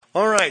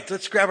right,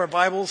 let's grab our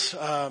Bibles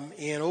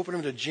and open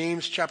them to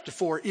James chapter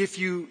 4. If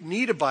you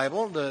need a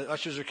Bible, the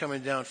ushers are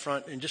coming down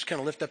front, and just kind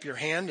of lift up your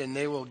hand and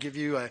they will give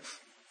you a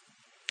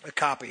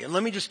copy. And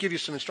let me just give you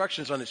some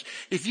instructions on this.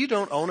 If you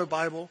don't own a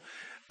Bible,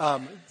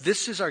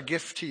 this is our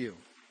gift to you.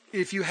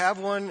 If you have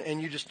one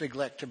and you just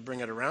neglect to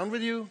bring it around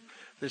with you,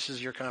 this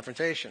is your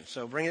confrontation.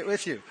 So bring it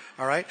with you,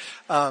 all right?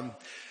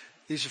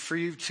 These are for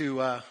you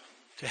to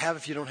have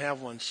if you don't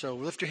have one. So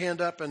lift your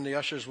hand up and the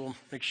ushers will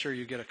make sure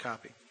you get a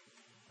copy.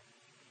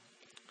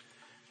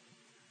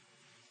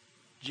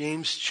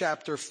 James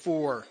chapter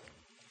 4.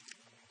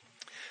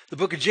 The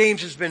book of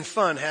James has been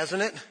fun,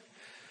 hasn't it?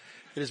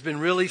 It has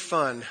been really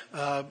fun.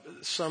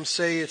 Some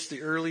say it's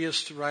the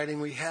earliest writing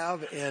we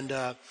have,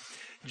 and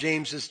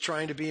James is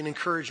trying to be an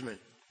encouragement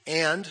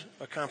and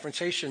a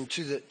confrontation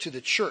to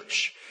the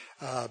church.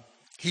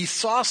 He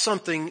saw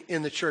something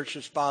in the church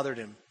that's bothered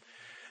him.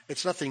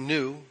 It's nothing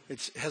new.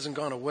 It hasn't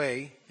gone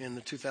away in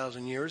the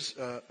 2,000 years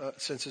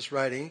since this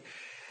writing.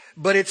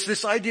 But it's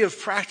this idea of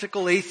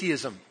practical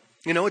atheism.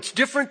 You know, it's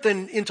different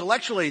than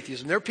intellectual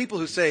atheism. There are people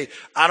who say,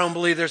 I don't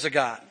believe there's a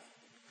God.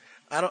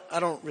 I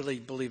don't really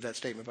believe that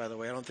statement, by the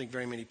way. I don't think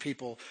very many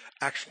people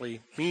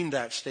actually mean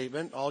that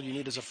statement. All you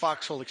need is a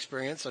foxhole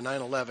experience, a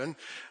 9/11,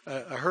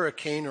 a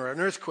hurricane, or an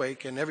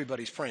earthquake, and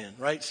everybody's praying,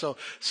 right? So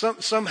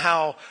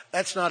somehow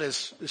that's not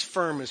as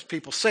firm as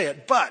people say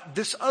it. But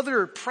this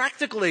other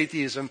practical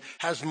atheism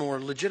has more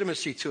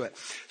legitimacy to it.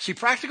 See,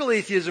 practical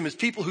atheism is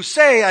people who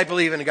say, I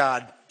believe in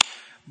God,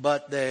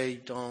 but they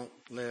don't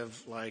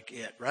live like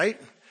it, right?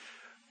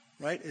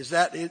 Right? Is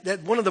that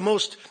one of the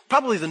most,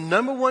 probably the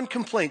number one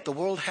complaint the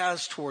world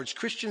has towards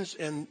Christians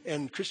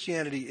and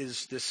Christianity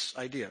is this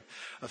idea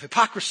of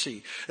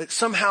hypocrisy. That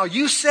somehow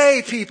you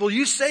say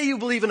you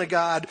believe in a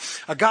God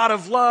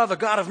of love, a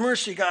God of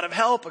mercy, a God of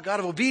help, a God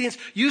of obedience.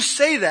 You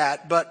say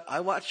that, but I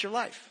watch your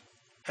life.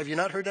 Have you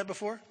not heard that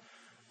before?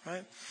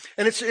 Right?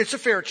 And it's a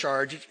fair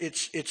charge.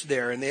 It's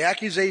there. And the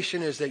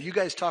accusation is that you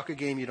guys talk a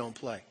game you don't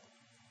play.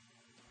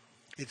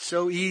 It's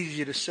so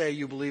easy to say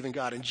you believe in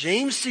God. And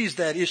James sees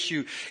that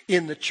issue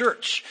in the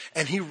church.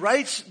 And he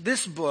writes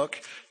this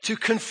book to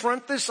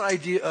confront this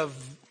idea of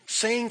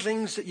saying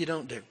things that you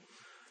don't do.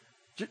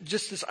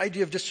 Just this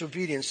idea of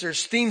disobedience.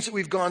 There's themes that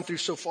we've gone through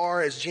so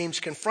far as James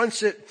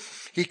confronts it.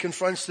 He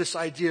confronts this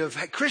idea of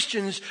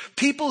Christians,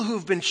 people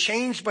who've been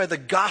changed by the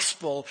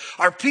gospel,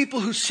 are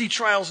people who see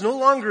trials no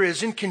longer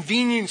as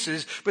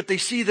inconveniences, but they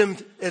see them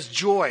as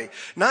joy.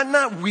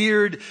 Not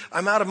weird,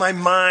 I'm out of my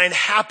mind,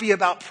 happy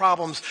about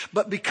problems,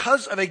 but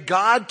because of a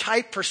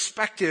God-type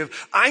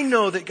perspective, I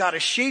know that God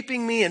is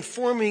shaping me and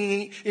forming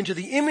me into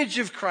the image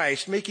of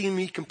Christ, making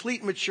me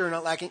complete and mature,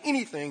 not lacking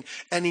anything,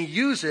 and he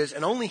uses,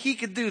 and only he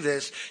could do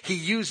this, he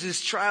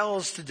uses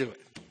trials to do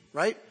it,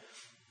 right?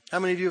 How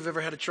many of you have ever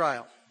had a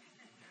trial?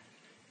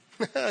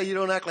 You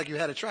don't act like you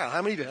had a trial.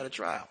 How many of you had a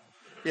trial?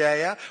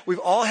 Yeah. We've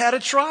all had a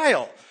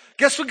trial.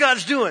 Guess what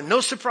God's doing?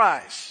 No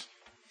surprise.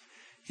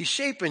 He's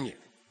shaping you.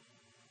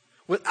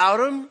 Without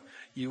him,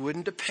 you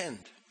wouldn't depend.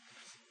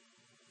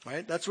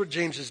 Right? That's what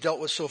James has dealt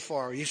with so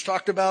far. He's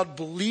talked about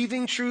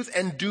believing truth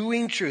and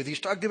doing truth.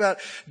 He's talked about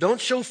don't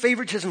show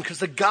favoritism because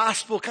the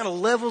gospel kind of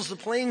levels the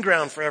playing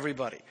ground for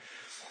everybody.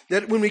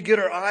 That when we get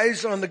our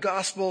eyes on the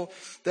gospel,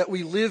 that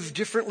we live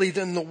differently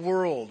than the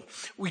world.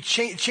 It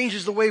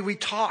changes the way we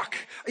talk.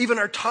 Even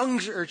our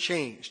tongues are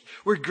changed.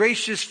 We're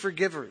gracious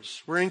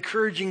forgivers. We're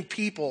encouraging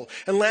people.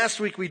 And last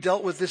week we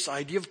dealt with this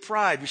idea of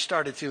pride. We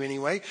started to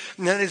anyway.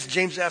 And then as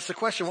James asked the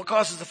question, what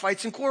causes the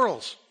fights and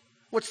quarrels?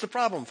 What's the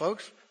problem,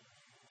 folks?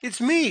 It's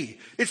me.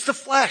 It's the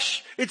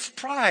flesh. It's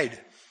pride.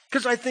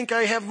 Because I think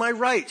I have my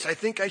rights. I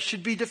think I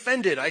should be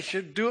defended. I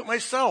should do it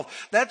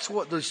myself. That's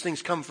what those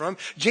things come from.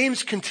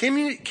 James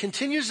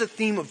continues the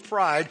theme of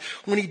pride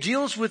when he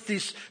deals with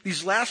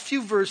these last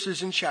few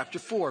verses in chapter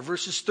 4,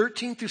 verses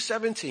 13 through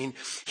 17.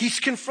 He's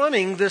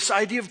confronting this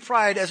idea of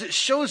pride as it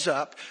shows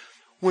up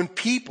when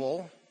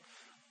people,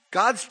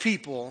 God's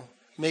people,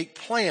 make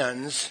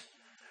plans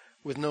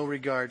with no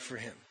regard for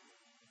him.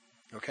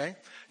 Okay?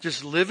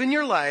 Just live in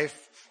your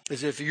life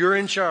as if you're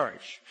in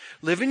charge.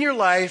 Live in your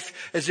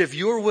life as if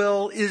your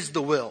will is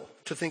the will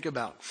to think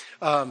about.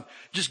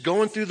 Just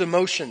going through the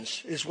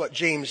motions is what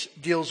James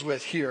deals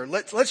with here.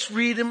 Let's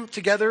read them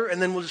together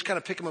and then we'll just kind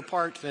of pick them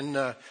apart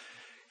and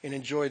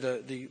enjoy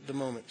the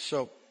moment.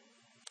 So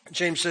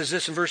James says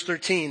this in verse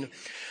 13.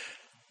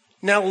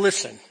 Now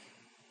listen,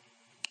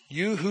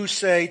 you who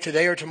say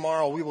today or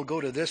tomorrow we will go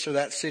to this or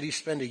that city,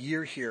 spend a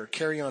year here,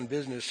 carry on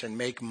business and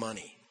make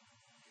money.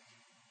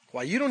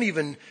 Why, you don't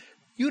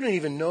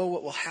even know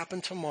what will happen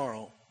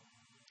tomorrow.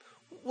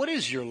 What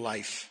is your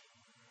life?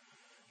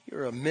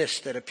 You're a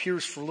mist that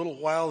appears for a little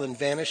while and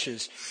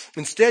vanishes.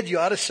 Instead, you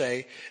ought to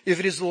say, if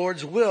it is the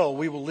Lord's will,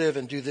 we will live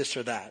and do this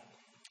or that.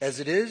 As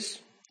it is,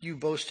 you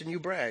boast and you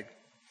brag.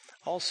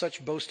 All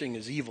such boasting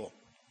is evil.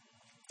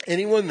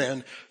 Anyone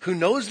then who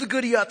knows the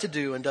good he ought to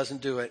do and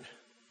doesn't do it,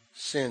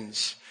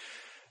 sins.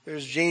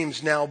 There's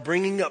James now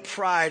bringing up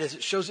pride as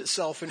it shows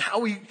itself in how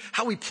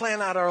we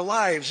plan out our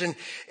lives.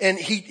 And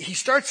he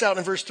starts out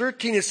in verse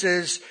 13, it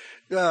says,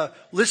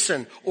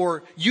 listen,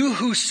 or you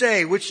who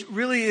say, which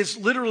really is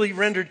literally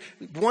rendered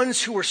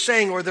ones who are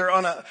saying, or they're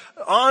on an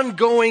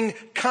ongoing,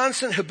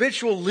 constant,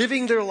 habitual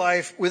living their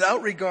life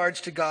without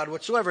regards to God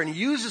whatsoever. And he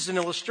uses an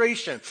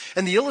illustration.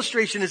 And the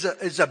illustration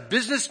is a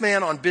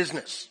businessman on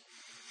business.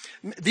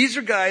 These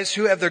are guys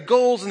who have their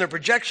goals and their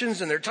projections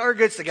and their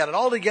targets. They got it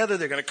all together.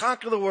 They're going to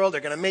conquer the world. They're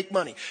going to make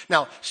money.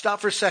 Now, stop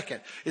for a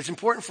second. It's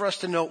important for us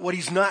to note what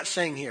he's not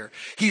saying here.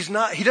 He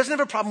doesn't have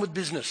a problem with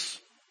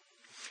business.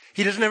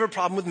 He doesn't have a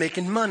problem with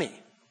making money.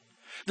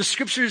 The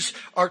scriptures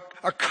are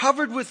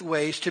covered with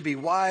ways to be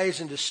wise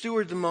and to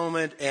steward the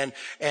moment and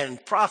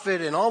profit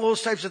and all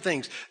those types of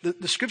things.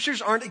 The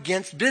scriptures aren't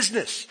against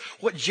business.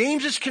 What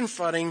James is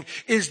confronting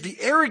is the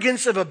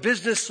arrogance of a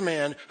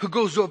businessman who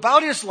goes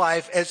about his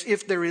life as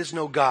if there is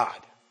no God.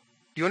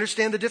 Do you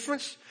understand the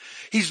difference?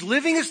 He's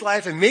living his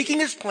life and making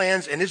his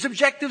plans and his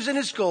objectives and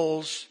his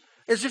goals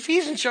as if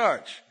he's in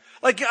charge.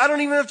 Like, I don't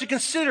even have to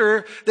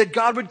consider that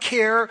God would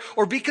care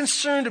or be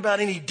concerned about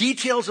any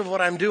details of what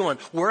I'm doing,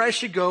 where I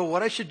should go,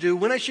 what I should do,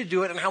 when I should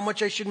do it, and how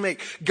much I should make.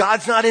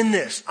 God's not in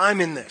this.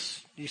 I'm in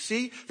this. Do you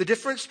see the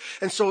difference?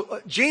 And so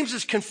James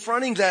is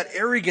confronting that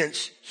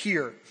arrogance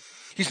here.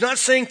 He's not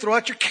saying throw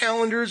out your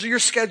calendars or your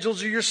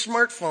schedules or your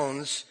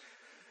smartphones.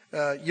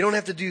 You don't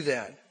have to do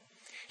that.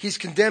 He's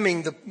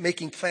condemning the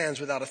making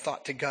plans without a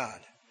thought to God.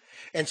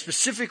 And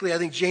specifically, I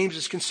think James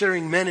is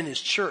considering men in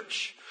his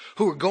church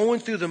who are going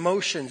through the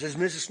motions as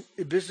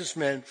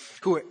businessmen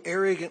who are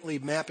arrogantly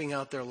mapping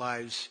out their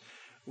lives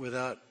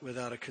without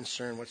a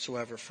concern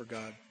whatsoever for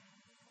God.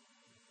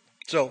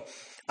 So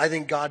I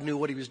think God knew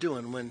what he was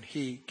doing when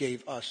he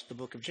gave us the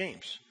book of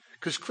James.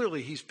 Because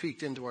clearly he's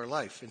peeked into our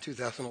life in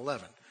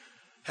 2011,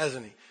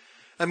 hasn't he?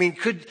 I mean,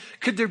 could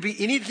there be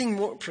anything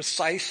more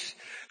precise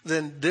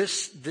than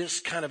this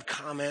kind of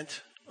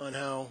comment on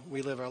how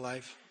we live our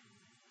life?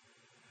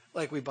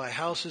 Like we buy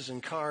houses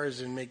and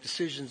cars and make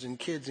decisions and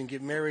kids and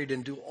get married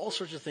and do all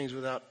sorts of things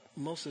without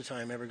most of the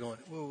time ever going,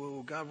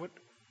 whoa, God, what?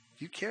 Do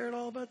you care at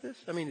all about this?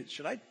 I mean,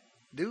 should I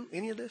do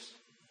any of this?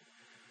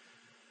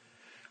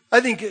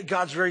 I think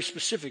God's very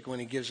specific when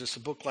he gives us a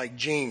book like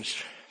James.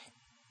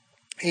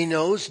 He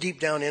knows deep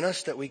down in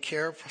us that we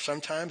care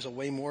sometimes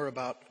way more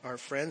about our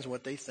friends and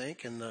what they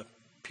think and the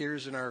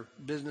peers in our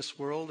business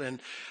world and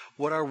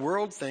what our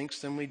world thinks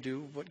than we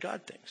do what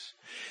God thinks.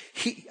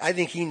 I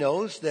think he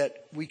knows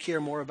that we care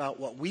more about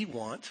what we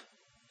want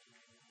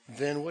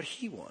than what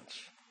he wants.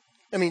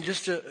 I mean,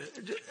 just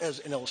as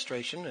an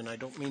illustration, and I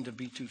don't mean to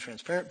be too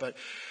transparent, but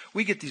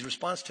we get these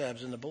response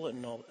tabs in the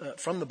bulletin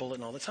from the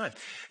bulletin all the time.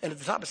 And at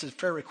the top it says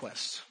prayer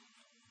requests,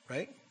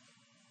 right?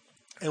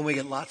 And we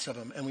get lots of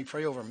them, and we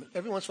pray over them.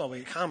 Every once in a while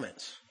we get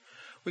comments.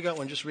 We got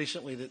one just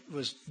recently that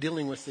was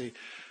dealing with the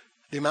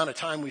amount of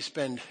time we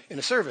spend in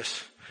a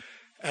service.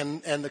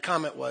 And the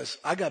comment was,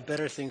 I got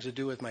better things to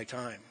do with my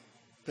time.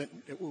 The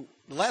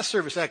last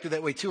service acted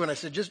that way too, and I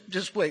said,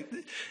 just wait.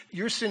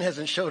 Your sin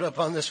hasn't showed up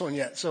on this one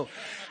yet. So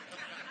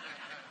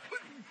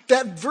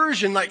that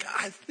version,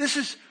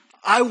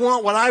 I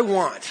want what I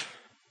want.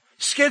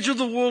 Schedule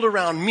the world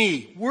around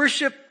me.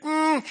 Worship,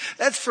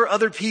 that's for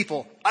other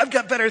people. I've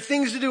got better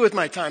things to do with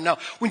my time. Now,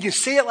 when you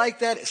say it like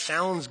that, it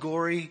sounds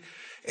gory.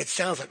 It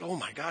sounds like, oh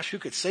my gosh, who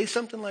could say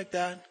something like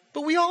that?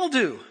 But we all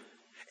do.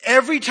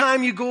 Every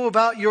time you go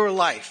about your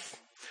life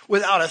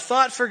without a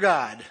thought for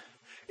God,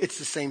 it's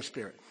the same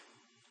spirit.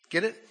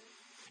 Get it?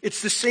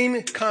 It's the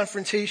same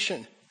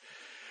confrontation.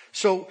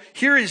 So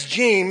here is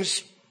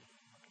James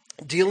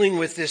dealing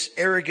with this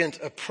arrogant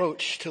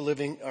approach to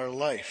living our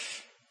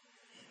life.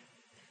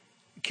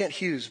 Kent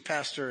Hughes,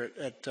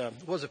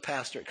 was a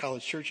pastor at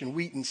College Church in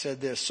Wheaton,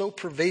 said this: so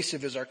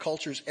pervasive is our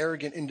culture's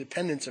arrogant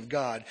independence of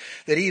God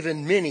that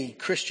even many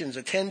Christians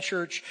attend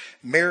church,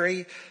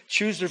 marry,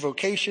 choose their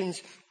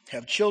vocations,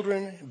 have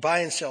children, buy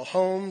and sell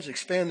homes,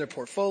 expand their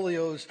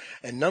portfolios,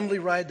 and numbly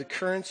ride the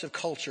currents of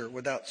culture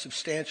without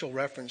substantial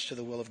reference to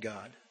the will of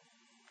God.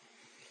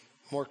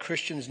 More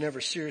Christians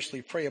never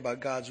seriously pray about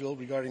God's will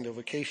regarding their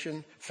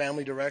vocation,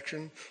 family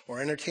direction,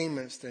 or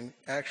entertainments than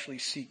actually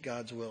seek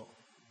God's will.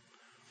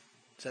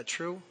 Is that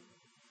true?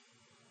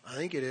 I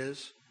think it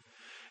is.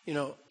 You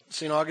know,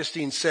 St.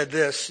 Augustine said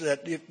this,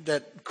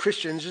 that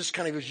Christians,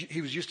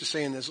 he was used to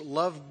saying this,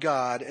 love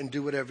God and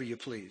do whatever you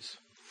please.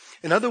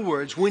 In other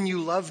words, when you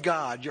love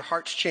God, your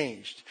heart's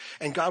changed.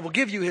 And God will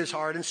give you his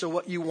heart, and so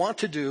what you want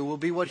to do will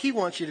be what he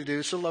wants you to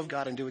do, so love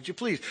God and do what you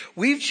please.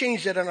 We've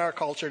changed that in our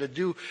culture to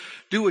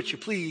do what you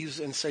please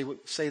and say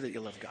that you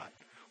love God.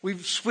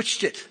 We've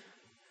switched it.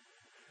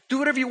 Do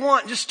whatever you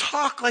want. Just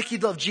talk like you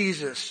love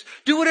Jesus.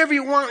 Do whatever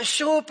you want and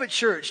show up at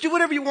church. Do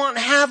whatever you want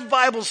and have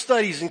Bible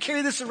studies and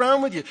carry this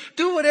around with you.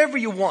 Do whatever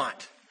you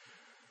want.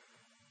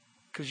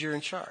 Because you're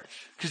in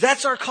charge. Because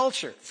that's our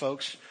culture,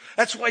 folks.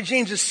 That's why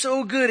James is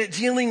so good at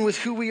dealing with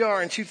who we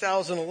are in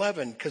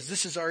 2011, because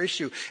this is our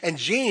issue. And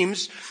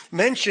James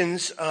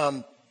mentions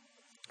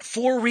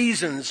 4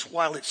 reasons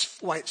why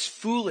it's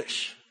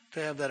foolish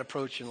to have that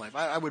approach in life.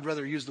 I would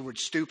rather use the word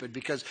stupid,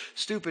 because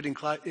stupid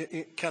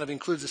kind of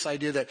includes this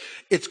idea that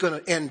it's going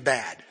to end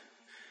bad.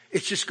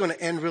 it's just going to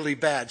end really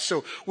bad.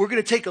 So we're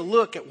going to take a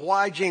look at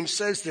why James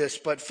says this,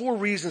 but 4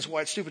 reasons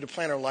why it's stupid to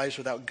plan our lives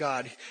without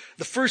God.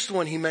 The first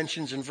one he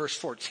mentions in verse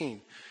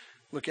 14.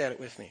 Look at it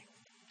with me.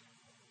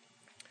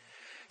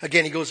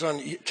 Again, he goes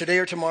on, today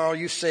or tomorrow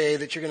you say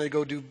that you're going to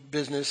go do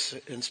business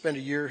and spend a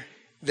year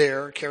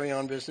there, carry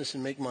on business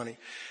and make money.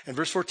 And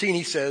verse 14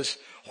 he says,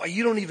 why,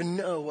 you don't even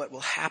know what will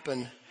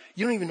happen.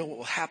 You don't even know what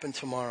will happen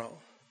tomorrow.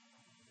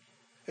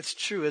 It's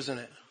true, isn't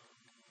it?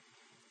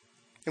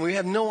 And we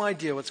have no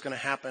idea what's going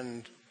to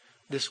happen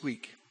this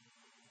week.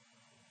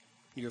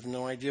 You have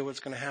no idea what's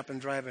going to happen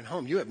driving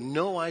home. You have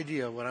no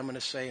idea what I'm going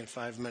to say in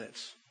 5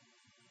 minutes.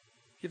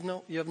 You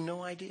have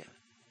no idea.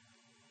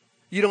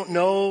 You don't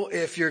know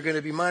if you're going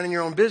to be minding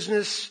your own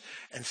business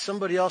and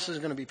somebody else is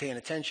going to be paying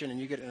attention and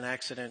you get in an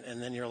accident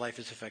and then your life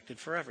is affected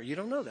forever. You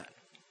don't know that.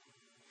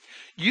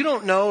 You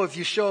don't know if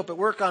you show up at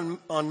work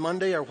on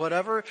Monday or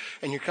whatever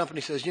and your company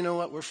says, you know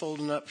what, we're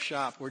folding up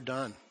shop, we're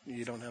done.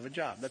 You don't have a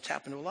job. That's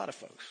happened to a lot of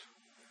folks.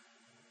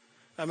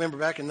 I remember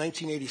back in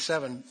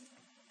 1987,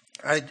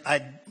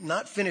 I'd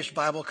not finished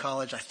Bible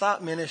college. I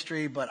thought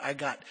ministry, but I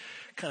got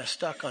kind of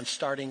stuck on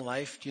starting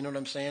life. Do you know what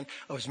I'm saying?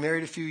 I was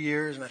married a few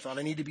years and I thought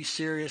I need to be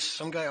serious.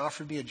 Some guy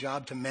offered me a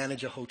job to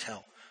manage a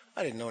hotel.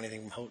 I didn't know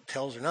anything from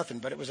hotels or nothing,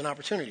 but it was an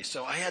opportunity.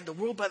 So I had the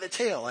world by the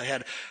tail. I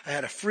had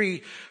a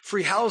free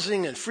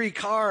housing and free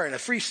car and a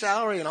free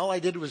salary, and all I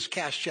did was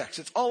cash checks.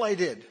 It's all I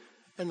did.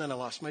 And then I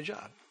lost my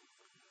job.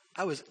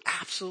 I was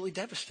absolutely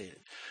devastated.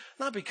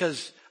 Not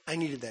because I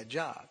needed that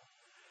job,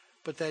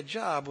 but that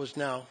job was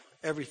now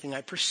everything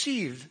I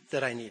perceived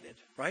that I needed,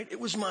 right? It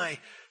was my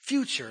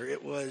future.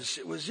 It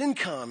was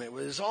income. It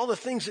was all the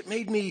things that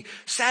made me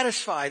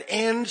satisfied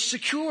and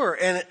secure.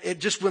 And it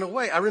just went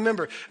away. I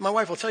remember, my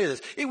wife will tell you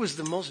this, it was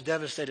the most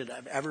devastated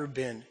I've ever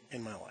been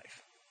in my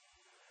life.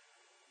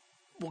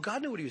 Well,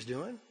 God knew what he was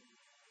doing.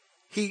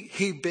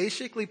 He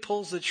basically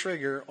pulls the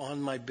trigger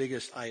on my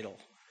biggest idol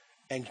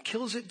and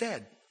kills it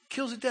dead.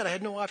 Kills it dead. I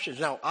had no options.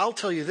 Now, I'll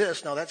tell you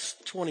this. Now, that's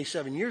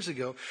 27 years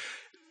ago.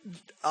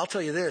 I'll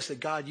tell you this, that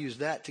God used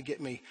that to get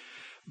me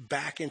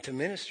back into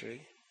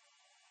ministry.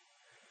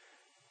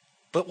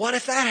 But what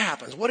if that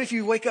happens? What if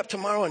you wake up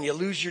tomorrow and you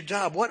lose your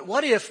job?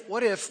 What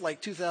if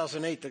like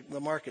 2008, the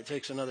market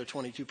takes another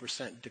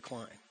 22%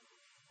 decline?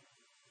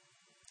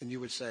 And you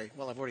would say,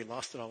 well, I've already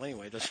lost it all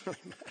anyway. It doesn't really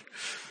matter.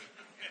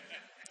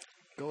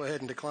 Go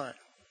ahead and decline.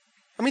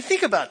 I mean,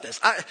 think about this.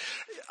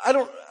 I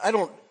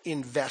don't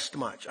invest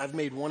much. I've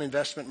made one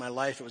investment in my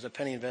life. It was a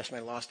penny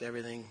investment. I lost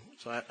everything.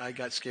 So I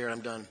got scared.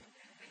 I'm done.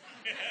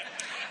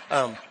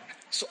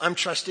 So I'm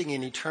trusting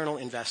in eternal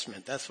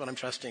investment. That's what I'm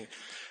trusting.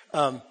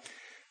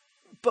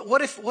 But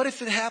what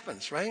if it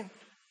happens, right?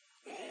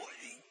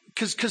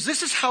 Because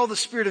this is how the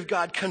Spirit of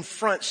God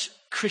confronts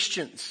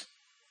Christians.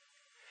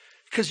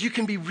 Because you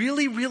can be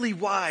really, really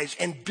wise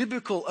and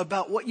biblical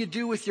about what you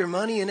do with your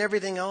money and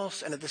everything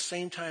else. And at the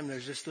same time,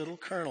 there's this little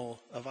kernel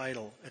of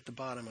idol at the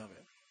bottom of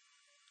it.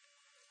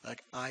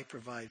 Like, I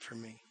provide for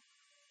me.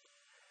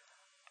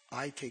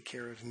 I take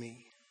care of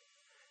me.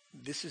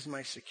 This is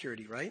my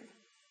security, right?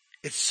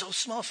 It's so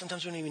small,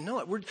 sometimes we don't even know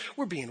it.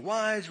 We're being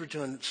wise, we're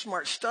doing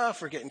smart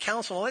stuff, we're getting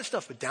counsel, all that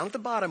stuff. But down at the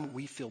bottom,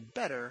 we feel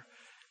better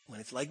when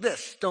it's like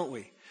this, don't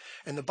we?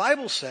 And the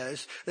Bible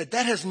says that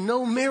has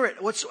no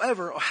merit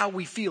whatsoever how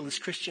we feel as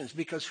Christians,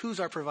 because who's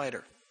our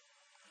provider?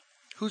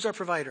 Who's our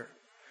provider?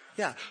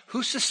 Yeah.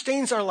 Who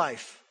sustains our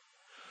life?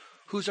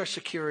 Who's our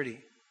security?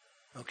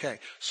 Okay.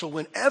 So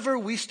whenever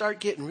we start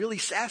getting really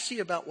sassy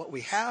about what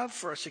we have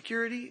for our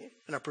security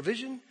and our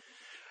provision,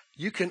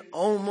 you can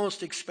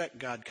almost expect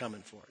God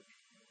coming for it.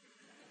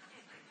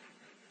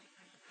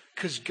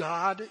 Because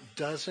God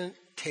doesn't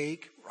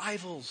take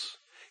rivals.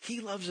 He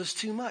loves us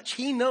too much.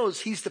 He knows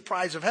he's the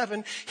prize of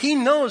heaven. He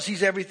knows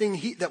he's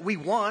everything that we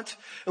want.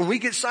 And we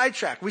get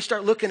sidetracked. We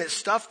start looking at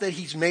stuff that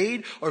he's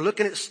made or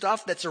looking at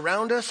stuff that's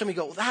around us. And we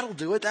go, well, that'll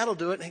do it.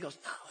 And he goes,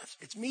 no,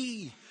 it's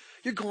me.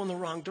 You're going the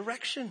wrong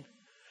direction.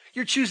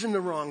 You're choosing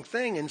the wrong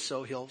thing. And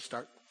so he'll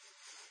start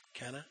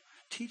kind of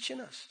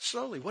teaching us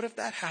slowly. What if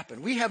that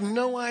happened? We have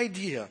no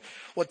idea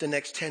what the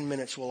next 10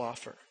 minutes will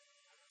offer.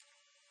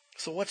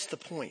 So what's the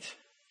point?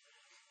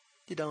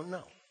 You don't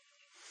know.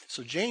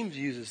 So James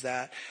uses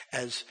that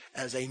as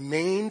a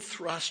main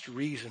thrust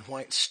reason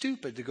why it's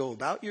stupid to go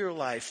about your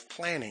life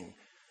planning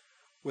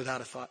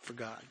without a thought for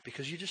God,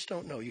 because you just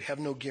don't know. You have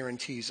no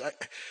guarantees.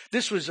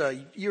 This was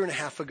a year and a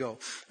half ago.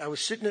 I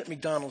was sitting at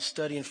McDonald's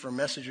studying for a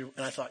message, and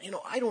I thought,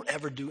 I don't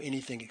ever do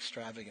anything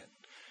extravagant.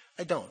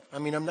 I don't. I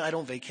mean, I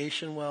don't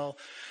vacation well.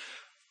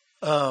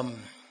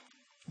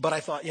 But I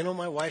thought,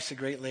 my wife's a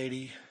great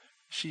lady.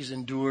 She's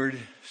endured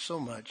so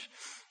much.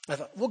 I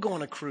thought, we'll go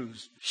on a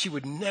cruise. She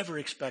would never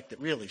expect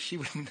it, really. She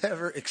would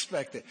never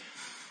expect it.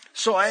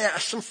 So I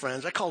asked some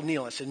friends. I called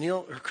Neil. I said,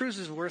 Neil, are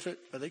cruises worth it?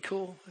 Are they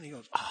cool? And he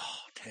goes, oh,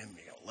 Tim,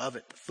 you'll love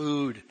it. The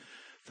food,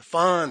 the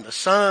fun, the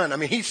sun. I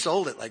mean, he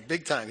sold it like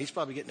big time. He's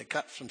probably getting a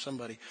cut from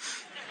somebody.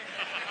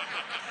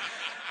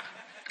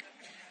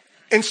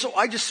 And so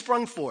I just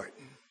sprung for it.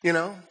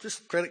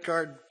 Just credit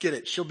card, get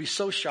it. She'll be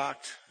so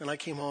shocked. And I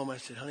came home. I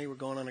said, honey, we're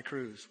going on a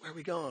cruise. Where are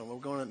we going? We're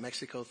going to the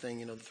Mexico thing,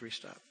 the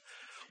 3-stop.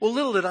 Well,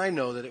 little did I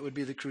know that it would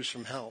be the cruise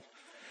from hell.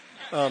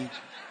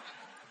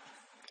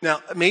 Now,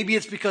 maybe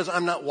it's because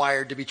I'm not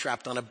wired to be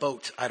trapped on a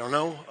boat. I don't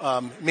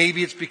know.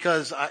 Maybe it's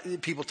because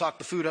people talk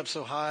the food up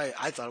so high.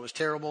 I thought it was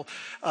terrible.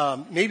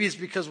 Maybe it's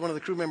because one of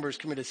the crew members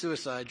committed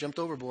suicide, jumped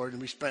overboard,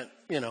 and we spent,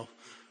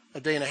 a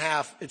day and a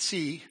half at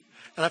sea,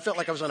 and I felt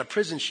like I was on a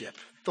prison ship.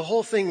 The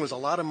whole thing was a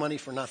lot of money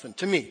for nothing,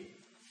 to me.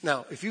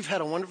 Now, if you've had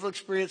a wonderful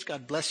experience,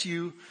 God bless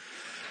you.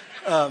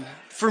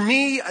 For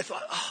me, I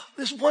thought,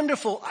 this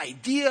wonderful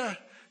idea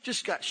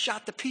just got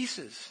shot to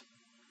pieces.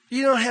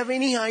 You don't have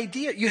any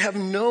idea. You have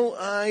no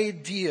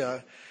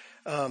idea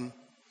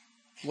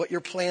what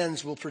your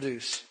plans will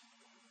produce.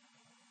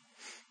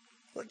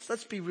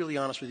 Let's be really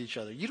honest with each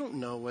other. You don't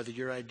know whether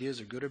your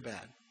ideas are good or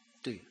bad,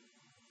 do you?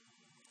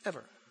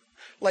 Ever.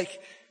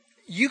 Like,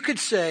 you could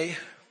say,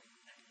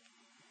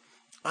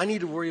 I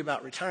need to worry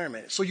about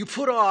retirement. So you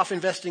put off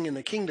investing in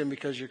the kingdom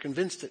because you're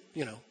convinced that,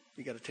 you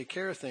got to take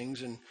care of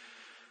things. And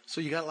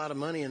so you got a lot of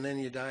money and then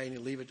you die and you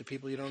leave it to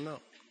people you don't know.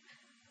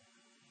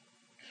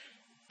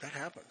 That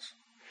happens.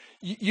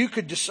 You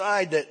could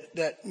decide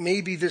that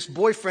maybe this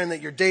boyfriend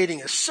that you're dating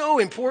is so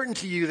important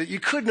to you that you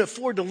couldn't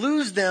afford to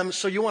lose them,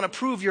 so you want to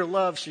prove your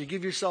love, so you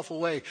give yourself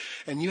away.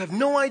 And you have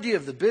no idea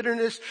of the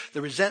bitterness,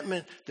 the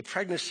resentment, the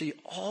pregnancy,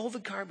 all the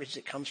garbage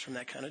that comes from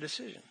that kind of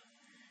decision.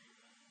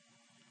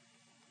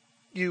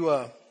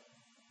 You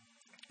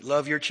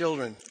love your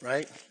children,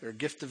 right? They're a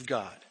gift of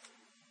God.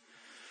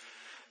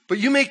 But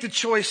you make the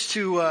choice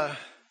to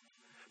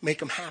make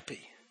them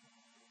happy.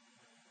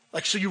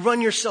 Like, so you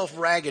run yourself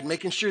ragged,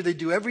 making sure they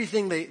do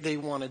everything they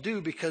want to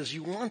do because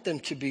you want them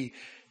to be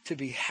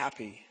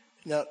happy.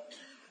 Now,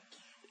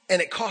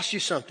 and it costs you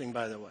something,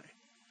 by the way.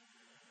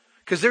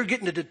 Because they're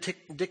getting to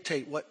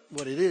dictate what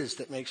it is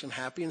that makes them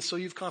happy. And so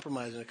you've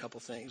compromised in a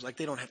couple things. Like,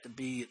 they don't have to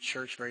be at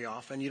church very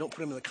often. You don't put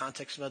them in the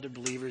context of other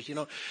believers. You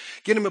don't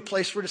get them a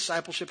place where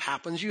discipleship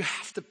happens. You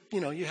have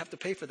to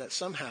pay for that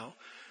somehow.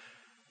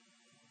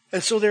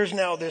 And so there's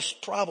now this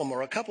problem,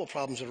 or a couple of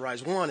problems that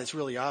arise. One, it's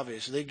really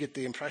obvious. They get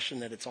the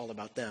impression that it's all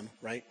about them,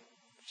 right?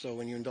 So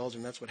when you indulge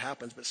them, that's what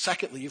happens. But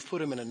secondly, you've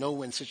put them in a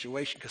no-win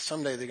situation because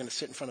someday they're going to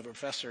sit in front of a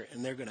professor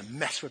and they're going to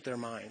mess with their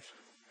minds.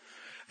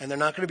 And they're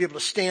not going to be able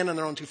to stand on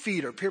their own 2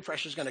 feet, or peer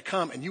pressure is going to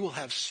come, and you will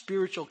have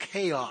spiritual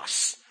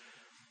chaos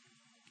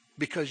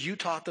because you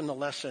taught them the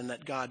lesson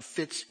that God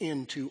fits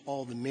into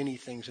all the many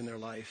things in their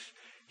life.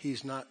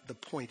 He's not the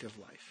point of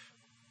life.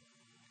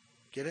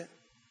 Get it?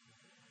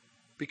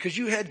 Because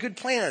you had good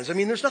plans. I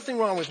mean, there's nothing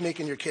wrong with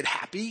making your kid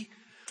happy.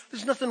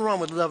 There's nothing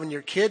wrong with loving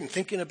your kid and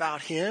thinking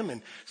about him.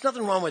 And there's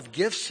nothing wrong with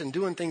gifts and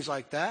doing things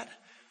like that.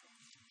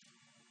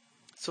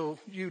 So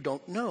you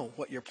don't know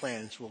what your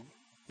plans will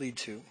lead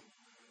to.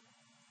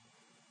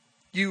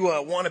 You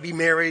want to be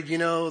married,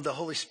 the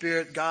Holy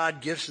Spirit,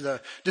 God gives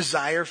the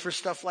desire for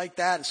stuff like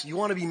that. And so you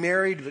want to be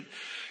married, but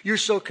you're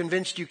so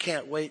convinced you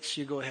can't wait.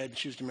 So you go ahead and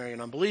choose to marry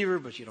an unbeliever,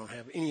 but you don't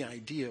have any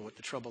idea what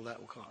the trouble that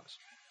will cause.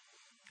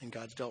 And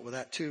God's dealt with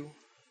that too.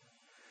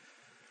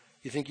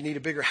 You think you need a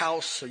bigger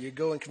house, so you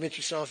go and convince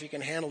yourself you can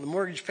handle the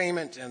mortgage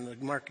payment, and the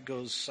market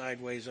goes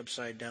sideways,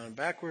 upside down,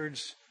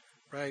 backwards,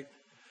 right?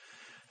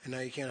 And now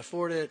you can't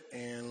afford it,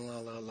 and la,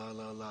 la, la,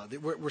 la, la.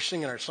 We're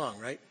singing our song,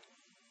 right?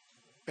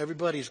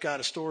 Everybody's got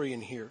a story in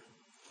here.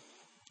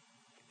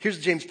 Here's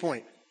James'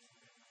 point.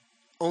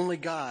 Only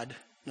God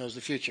knows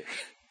the future.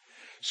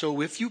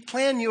 So if you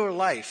plan your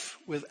life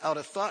without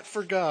a thought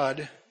for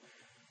God,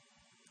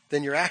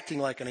 then you're acting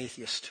like an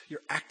atheist.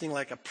 You're acting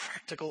like a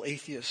practical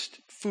atheist.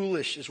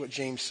 Foolish is what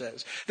James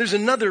says. There's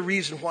another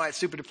reason why it's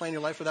stupid to plan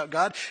your life without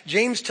God.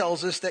 James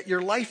tells us that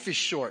your life is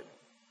short.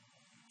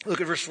 Look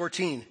at verse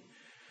 14.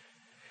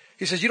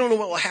 He says, you don't know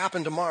what will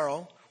happen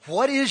tomorrow.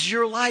 What is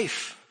your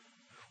life?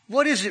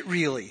 What is it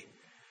really?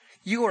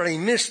 You are a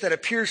mist that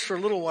appears for a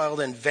little while,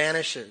 then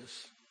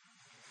vanishes.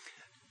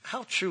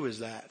 How true is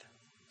that?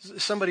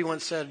 Somebody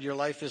once said, your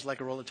life is like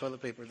a roll of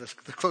toilet paper.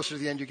 The closer to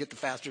the end you get, the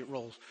faster it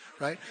rolls,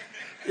 right?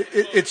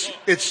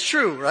 It's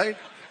true, right?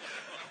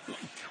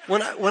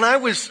 When I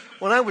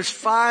was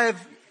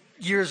 5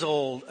 years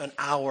old, an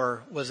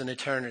hour was an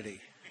eternity,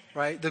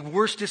 right? The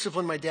worst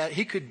discipline my dad,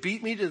 he could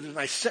beat me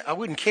I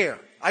wouldn't care.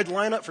 I'd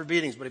line up for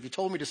beatings, but if he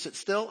told me to sit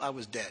still, I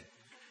was dead.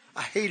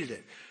 I hated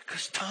it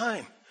because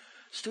time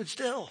stood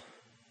still.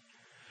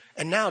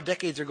 And now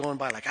decades are going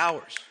by like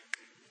hours.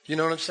 You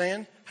know what I'm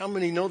saying? How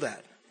many know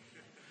that?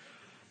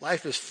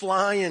 Life is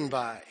flying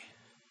by.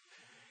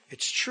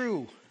 It's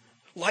true.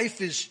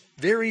 Life is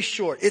very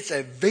short. It's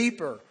a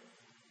vapor.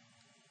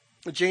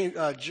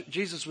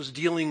 Jesus was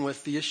dealing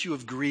with the issue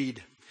of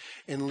greed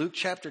in Luke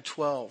chapter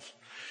 12.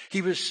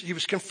 He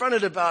was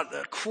confronted about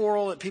a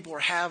quarrel that people were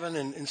having,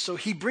 and so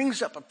he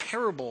brings up a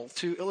parable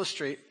to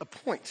illustrate a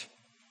point.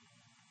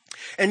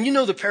 And you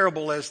know the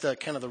parable as the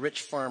kind of the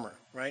rich farmer,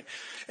 right?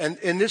 And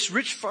this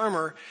rich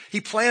farmer, he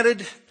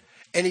planted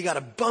and he got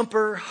a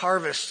bumper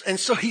harvest. And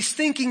so he's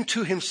thinking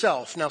to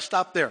himself. Now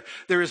stop there.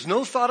 There is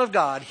no thought of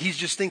God. He's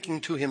just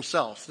thinking to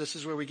himself. This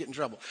is where we get in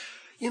trouble.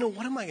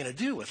 What am I going to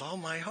do with all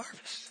my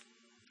harvest?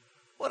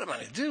 What am I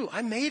going to do?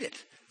 I made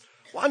it.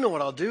 Well, I know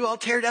what I'll do. I'll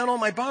tear down all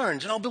my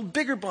barns and I'll build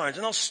bigger barns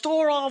and I'll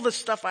store all the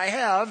stuff I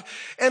have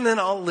and then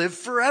I'll live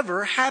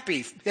forever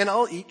happy and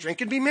I'll eat,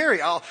 drink, and be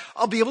merry. I'll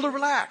be able to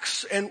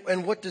relax.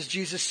 And what does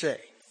Jesus say?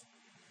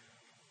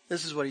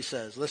 This is what he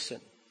says.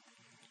 Listen,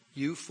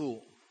 you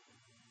fool.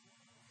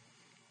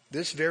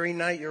 This very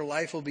night your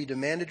life will be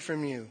demanded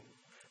from you.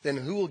 Then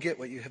who will get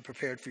what you have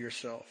prepared for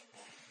yourself?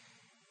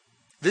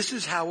 This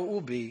is how it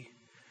will be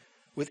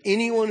with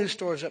anyone who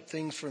stores up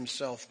things for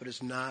himself but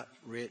is not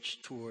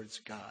rich towards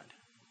God.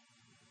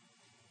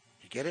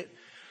 You get it?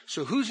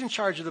 So who's in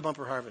charge of the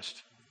bumper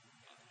harvest?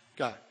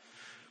 God.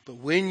 But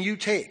when you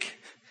take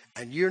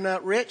and you're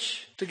not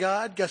rich to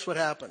God, guess what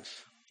happens?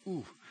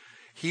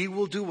 He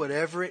will do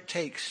whatever it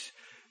takes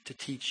to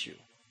teach you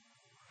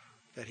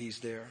that he's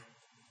there.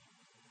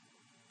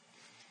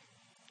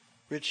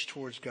 Rich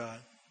towards God.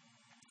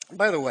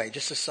 By the way,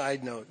 just a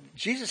side note,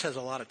 Jesus has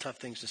a lot of tough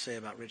things to say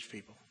about rich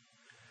people.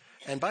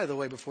 And by the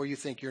way, before you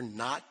think you're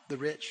not the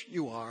rich,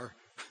 you are.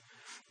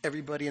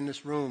 Everybody in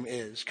this room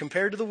is.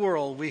 Compared to the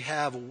world, we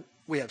have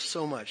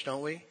so much,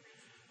 don't we?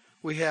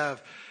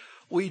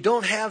 We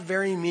don't have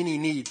very many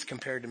needs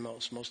compared to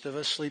most. Most of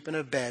us sleep in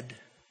a bed.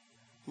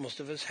 Most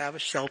of us have a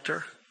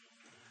shelter.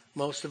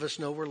 Most of us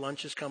know where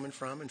lunch is coming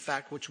from. In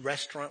fact, which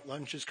restaurant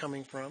lunch is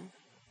coming from,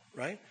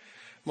 right?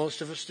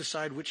 Most of us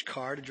decide which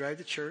car to drive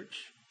to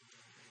church.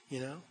 You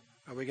know,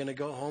 are we going to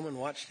go home and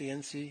watch the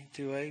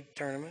NCAA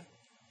tournament,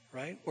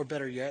 right? Or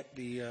better yet,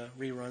 the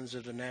reruns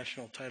of the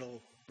national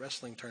title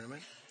wrestling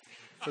tournament.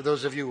 For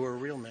those of you who are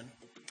real men.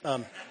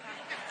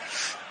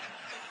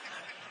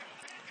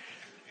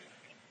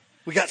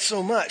 We got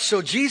so much.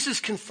 So Jesus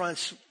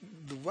confronts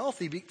the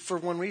wealthy for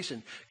one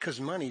reason,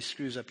 because money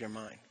screws up your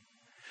mind.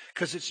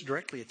 Because it's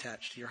directly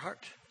attached to your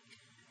heart.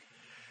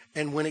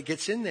 And when it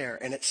gets in there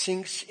and it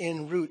sinks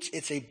in roots,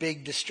 it's a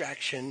big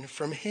distraction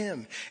from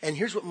him. And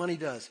here's what money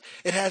does.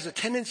 It has a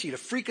tendency to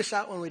freak us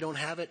out when we don't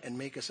have it and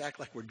make us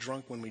act like we're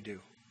drunk when we do.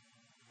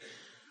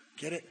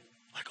 Get it?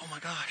 Like, oh my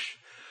gosh,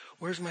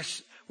 where's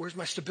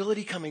my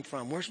stability coming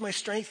from? Where's my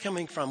strength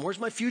coming from? Where's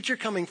my future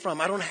coming from?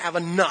 I don't have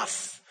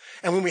enough.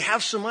 And when we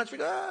have so much, we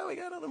go, we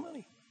got all the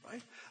money,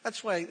 right?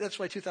 That's why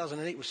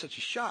 2008 was such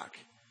a shock.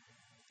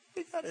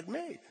 We got it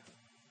made.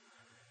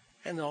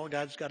 And all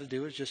God's got to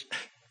do is just...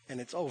 and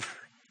it's over.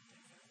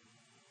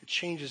 It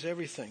changes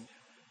everything.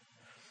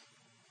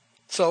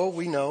 So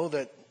we know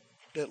that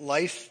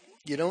life,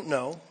 you don't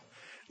know.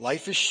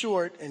 Life is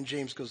short, and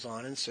James goes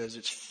on and says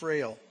it's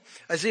frail.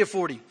 Isaiah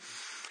 40,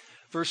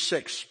 verse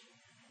 6.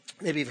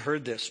 Maybe you've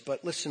heard this,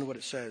 but listen to what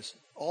it says.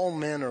 All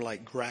men are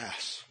like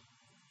grass,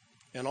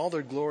 and all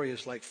their glory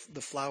is like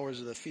the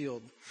flowers of the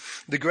field.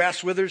 The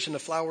grass withers and the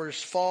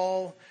flowers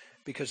fall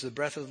because the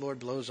breath of the Lord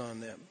blows on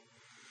them.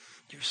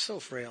 You're so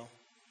frail.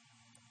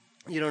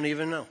 You don't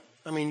even know.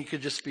 I mean, you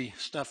could just be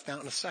snuffed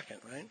out in a second,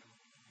 right?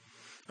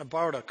 I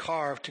borrowed a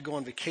car to go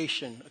on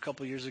vacation a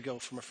couple of years ago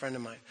from a friend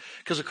of mine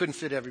because I couldn't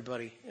fit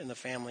everybody in the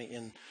family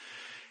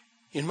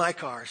in my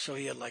car. So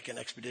he had like an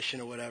expedition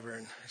or whatever.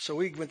 And so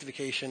we went to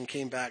vacation,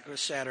 came back. It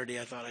was Saturday.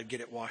 I thought I'd get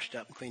it washed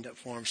up and cleaned up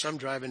for him. So I'm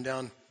driving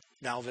down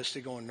Val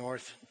Vista going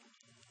north.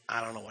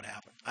 I don't know what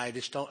happened. I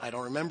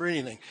don't remember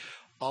anything.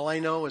 All I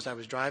know is I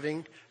was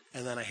driving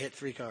and then I hit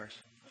 3 cars.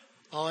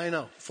 All I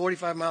know,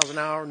 45 miles an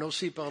hour, no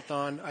seatbelt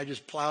on. I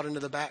just plowed into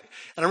the back.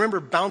 And I remember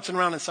bouncing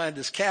around inside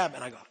this cab,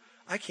 and I go,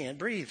 I can't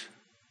breathe.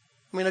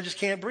 I mean, I just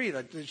can't breathe.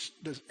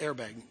 This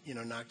airbag,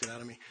 knocked it out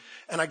of me.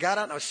 And I got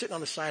out, and I was sitting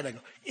on the side, and I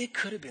go, it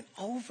could have been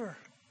over.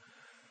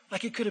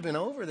 Like, it could have been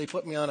over. They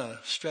put me on a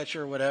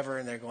stretcher or whatever,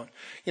 and they're going,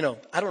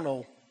 I don't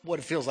know what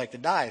it feels like to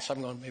die. So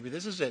I'm going, maybe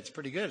this is it. It's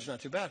pretty good. It's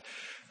not too bad.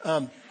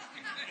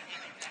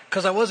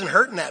 Because I wasn't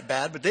hurting that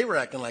bad, but they were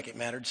acting like it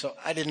mattered, so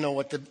I didn't know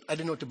what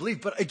to believe.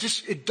 But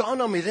it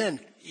dawned on me then,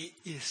 it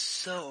is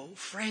so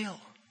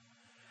frail.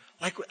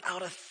 Like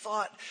without a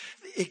thought,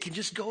 it can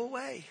just go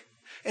away.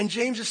 And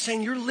James is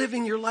saying, you're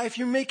living your life,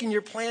 you're making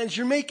your plans,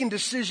 you're making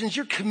decisions,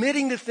 you're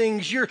committing to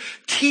things, you're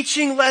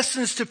teaching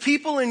lessons to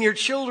people and your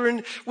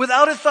children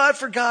without a thought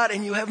for God,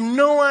 and you have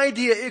no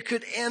idea it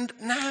could end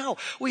now.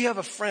 We have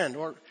a friend,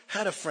 or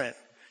had a friend.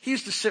 He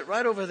used to sit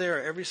right over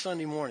there every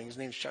Sunday morning. His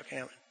name's Chuck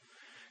Hammond.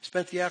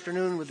 Spent the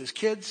afternoon with his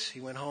kids. He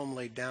went home,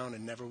 laid down,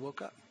 and never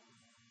woke up.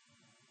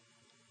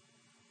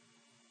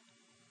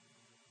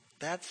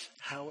 That's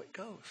how it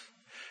goes.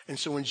 And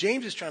so when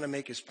James is trying to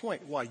make his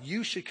point, why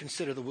you should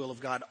consider the will of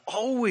God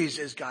always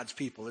as God's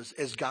people,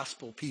 as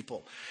gospel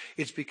people,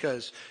 it's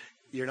because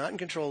you're not in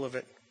control of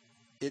it.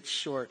 It's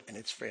short and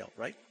it's frail,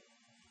 right?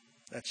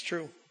 That's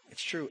true.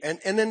 It's true. And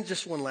then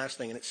just one last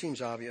thing, and it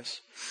seems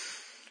obvious.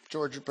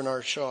 George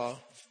Bernard Shaw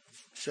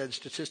said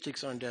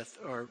statistics on death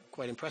are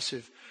quite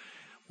impressive.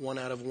 1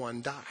 out of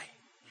 1 die.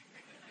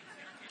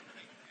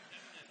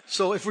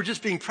 So if we're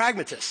just being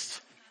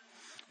pragmatists,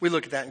 we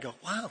look at that and go,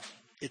 wow,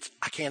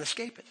 I can't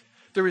escape it.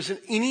 There isn't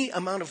any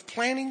amount of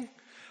planning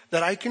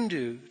that I can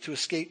do to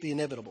escape the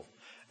inevitable,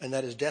 and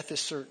that is death is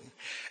certain.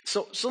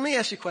 So let me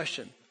ask you a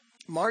question.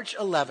 March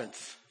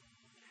 11th,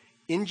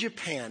 in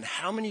Japan,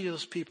 how many of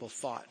those people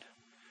thought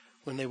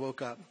when they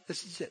woke up,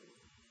 this is it?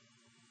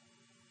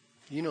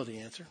 You know the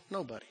answer.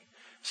 Nobody.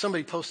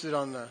 Somebody posted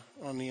on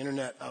the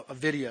internet a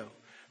video.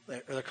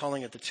 They're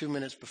calling it the 2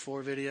 minutes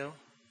before video.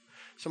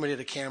 Somebody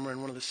had a camera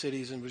in one of the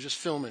cities and was just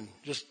filming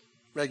just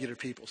regular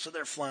people. So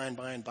they're flying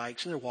by on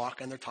bikes and they're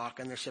walking, they're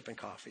talking, they're sipping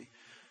coffee.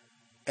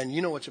 And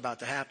you know what's about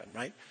to happen,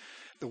 right?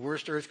 The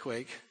worst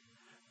earthquake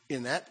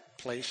in that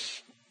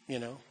place,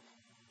 in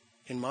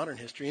modern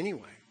history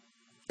anyway.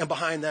 And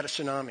behind that, a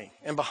tsunami.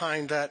 And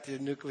behind that, the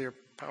nuclear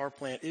power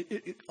plant.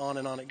 On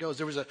and on it goes.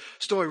 There was a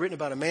story written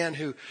about a man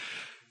who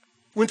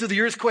went through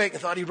the earthquake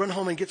and thought he'd run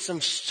home and get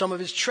some of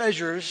his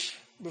treasures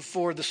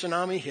before the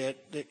tsunami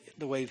hit.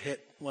 The wave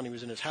hit when he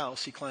was in his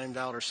house. He climbed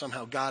out or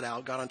somehow got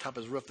on top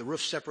of his roof. The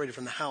roof separated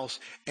from the house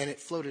and it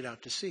floated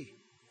out to sea.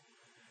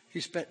 He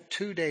spent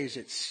 2 days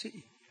at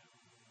sea.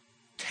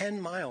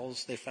 10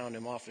 miles they found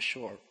him off the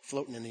shore,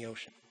 floating in the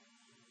ocean.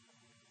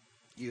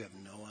 You have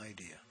no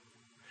idea.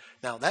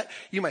 Now that,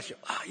 you might say,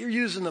 you're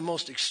using the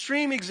most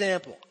extreme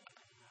example.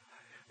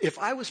 If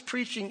I was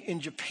preaching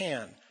in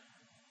Japan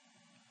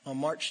on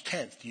March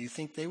 10th, do you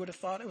think they would have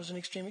thought it was an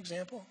extreme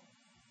example?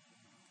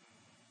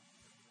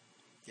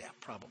 Yeah,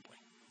 probably.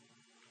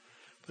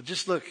 But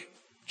just look,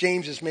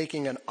 James is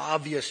making an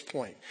obvious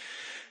point.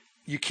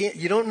 You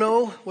don't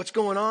know what's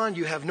going on.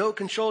 You have no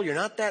control. You're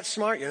not that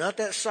smart. You're not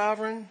that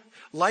sovereign.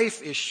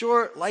 Life is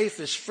short. Life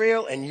is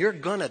frail, and you're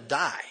gonna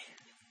die.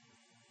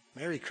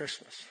 Merry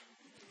Christmas.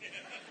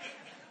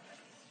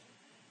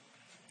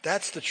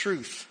 That's the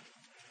truth.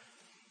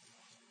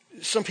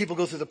 Some people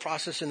go through the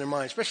process in their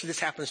mind, especially this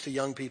happens to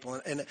young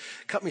people. And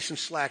cut me some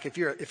slack if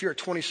you're a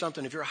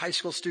 20-something, if you're a high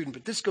school student,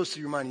 but this goes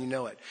through your mind and you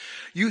know it.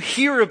 You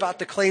hear about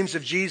the claims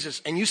of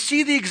Jesus and you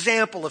see the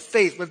example of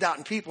faith lived out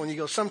in people and you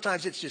go,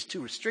 sometimes it's just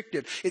too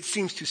restrictive. It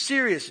seems too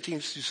serious. It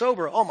seems too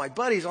sober. All my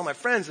buddies, all my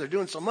friends, they're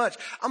doing so much.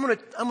 I'm going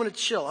to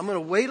chill. I'm going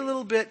to wait a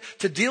little bit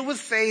to deal with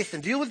faith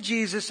and deal with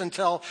Jesus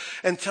until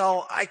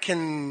I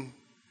can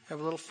have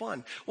a little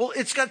fun. Well,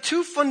 it's got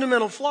two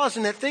fundamental flaws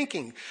in that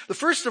thinking. The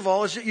first of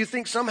all is that you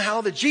think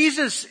somehow that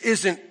Jesus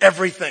isn't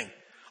everything.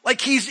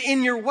 Like he's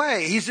in your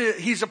way. He's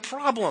a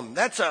problem.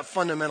 That's a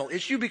fundamental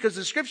issue because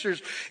the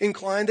scriptures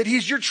incline that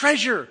he's your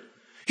treasure.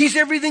 He's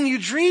everything you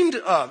dreamed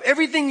of.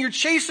 Everything you're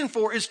chasing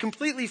for is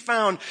completely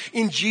found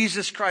in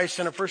Jesus Christ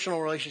and a personal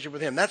relationship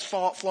with him. That's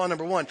flaw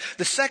number one.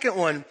 The second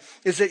one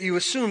is that you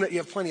assume that you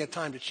have plenty of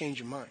time to change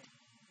your mind.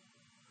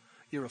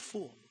 You're a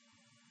fool.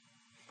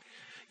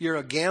 You're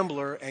a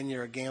gambler and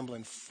you're a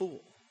gambling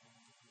fool.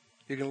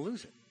 You're going to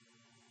lose it.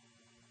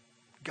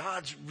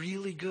 God's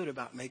really good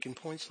about making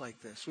points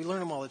like this. We learn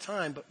them all the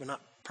time, but we're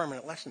not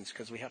permanent lessons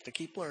because we have to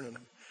keep learning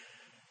them.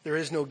 There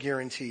is no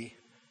guarantee.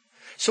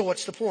 So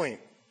what's the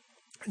point?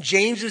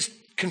 James is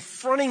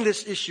confronting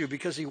this issue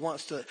because he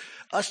wants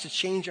us to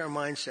change our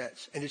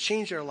mindsets and to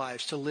change our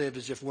lives to live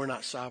as if we're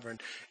not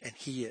sovereign, and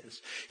he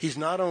is. He's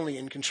not only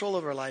in control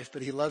of our life,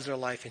 but he loves our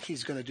life, and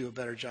he's going to do a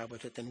better job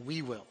with it than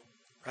we will.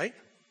 Right?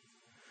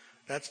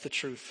 That's the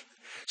truth.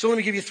 So let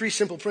me give you 3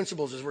 simple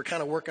principles as we're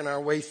kind of working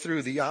our way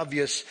through the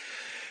obvious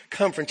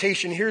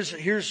confrontation.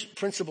 Here's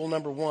principle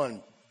number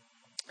 1.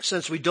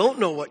 Since we don't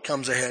know what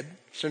comes ahead,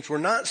 since we're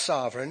not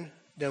sovereign,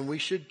 then we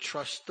should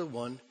trust the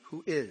one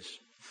who is.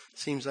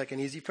 Seems like an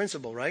easy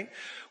principle, right?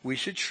 We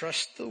should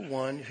trust the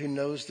one who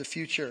knows the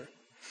future.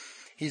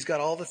 He's got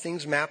all the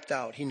things mapped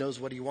out. He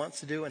knows what he wants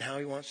to do and how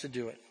he wants to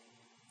do it.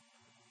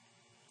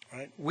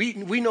 Right? We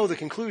know the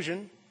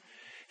conclusion.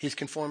 He's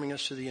conforming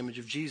us to the image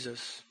of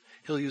Jesus.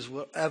 He'll use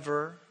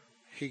whatever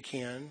he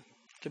can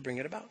to bring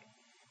it about.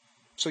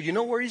 So you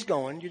know where he's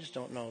going, you just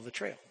don't know the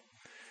trail.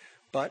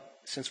 But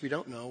since we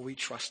don't know, we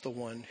trust the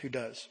one who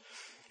does.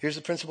 Here's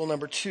the principle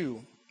number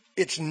 2.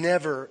 It's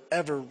never,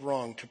 ever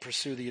wrong to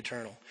pursue the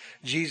eternal.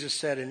 Jesus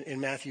said in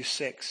Matthew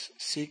 6,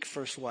 seek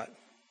first what?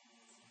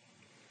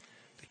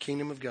 The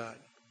kingdom of God.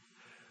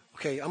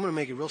 Okay, I'm going to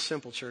make it real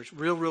simple, church.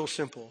 Real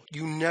simple.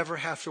 You never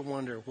have to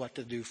wonder what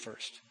to do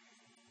first.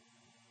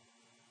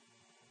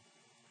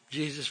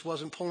 Jesus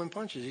wasn't pulling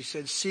punches. He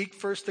said, seek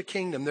first the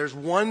kingdom. There's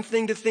one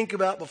thing to think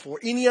about before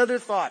any other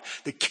thought.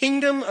 The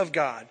kingdom of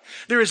God.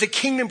 There is a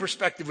kingdom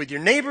perspective with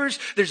your neighbors.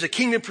 There's a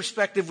kingdom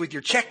perspective with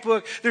your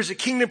checkbook. There's a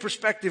kingdom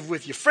perspective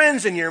with your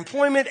friends and your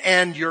employment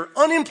and your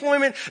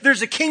unemployment.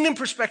 There's a kingdom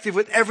perspective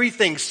with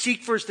everything.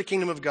 Seek first the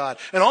kingdom of God.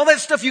 And all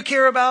that stuff you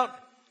care about,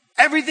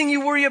 everything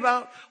you worry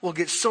about, will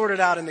get sorted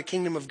out in the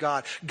kingdom of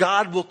God.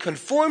 God will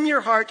conform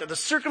your heart to the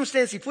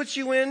circumstance he puts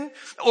you in,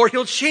 or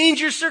he'll change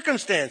your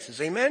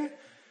circumstances. Amen?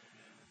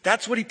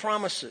 That's what he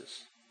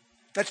promises.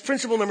 That's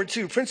principle number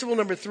 2. Principle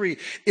number 3,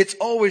 it's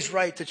always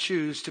right to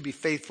choose to be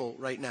faithful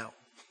right now.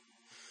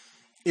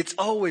 It's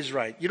always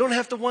right. You don't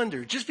have to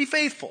wonder. Just be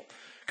faithful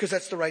because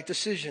that's the right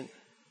decision.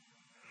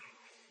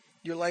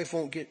 Your life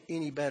won't get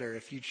any better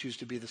if you choose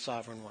to be the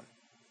sovereign one.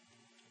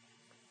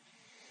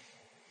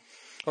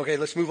 Okay,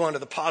 let's move on to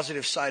the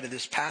positive side of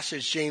this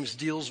passage. James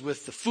deals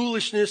with the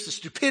foolishness, the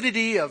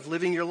stupidity of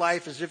living your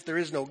life as if there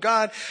is no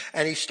God.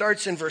 And he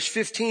starts in verse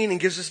 15 and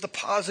gives us the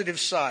positive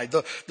side,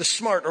 the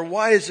smart or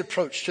wise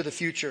approach to the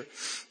future.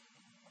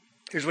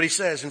 Here's what he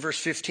says in verse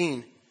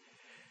 15.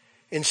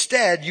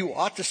 Instead, you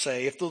ought to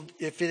say, if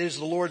it is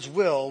the Lord's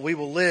will, we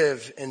will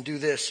live and do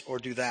this or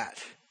do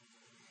that.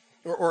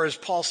 Or as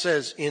Paul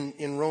says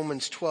in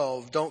Romans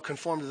 12, don't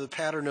conform to the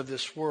pattern of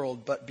this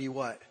world, but be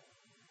what?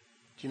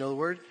 Do you know the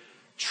word?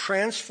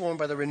 Transformed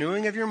by the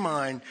renewing of your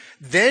mind.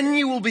 Then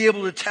you will be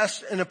able to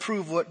test and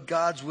approve what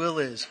God's will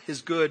is,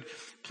 his good,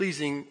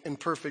 pleasing, and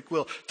perfect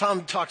will.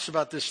 Tom talks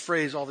about this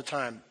phrase all the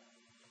time.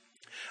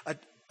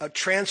 A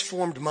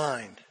transformed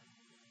mind.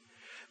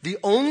 The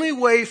only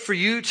way for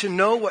you to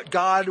know what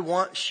God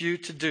wants you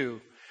to do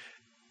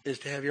is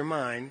to have your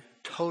mind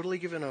totally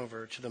given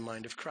over to the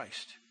mind of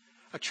Christ.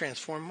 A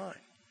transformed mind.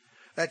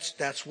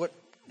 That's what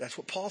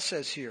Paul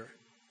says here.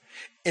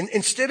 And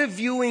instead of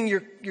viewing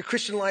your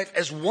Christian life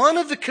as one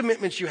of the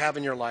commitments you have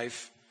in your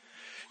life,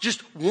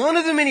 just one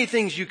of the many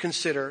things you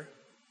consider,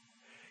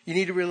 you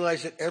need to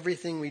realize that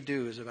everything we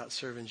do is about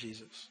serving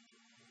Jesus.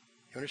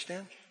 You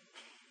understand?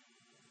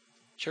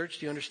 Church,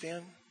 do you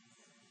understand?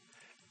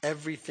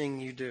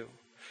 Everything you do.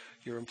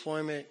 Your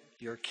employment,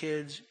 your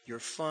kids, your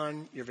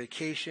fun, your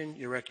vacation,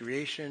 your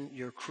recreation,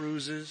 your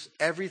cruises,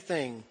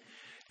 everything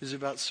is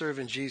about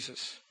serving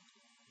Jesus.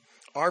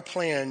 Our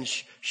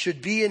plans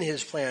should be in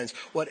his plans.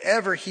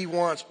 Whatever he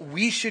wants,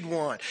 we should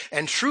want.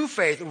 And true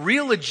faith,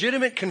 real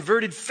legitimate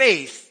converted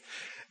faith,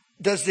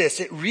 does this.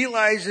 It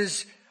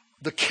realizes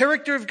the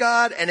character of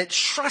God and it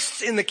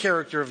trusts in the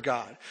character of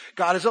God.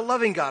 God is a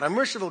loving God, a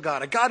merciful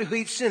God, a God who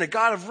hates sin, a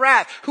God of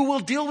wrath, who will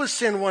deal with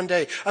sin one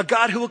day, a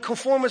God who will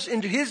conform us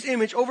into his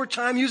image over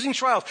time using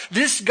trials.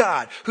 This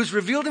God, who's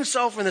revealed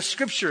himself in the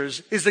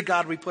scriptures, is the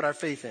God we put our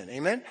faith in.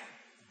 Amen?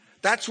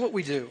 That's what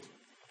we do.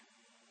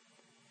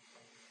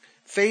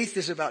 Faith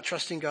is about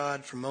trusting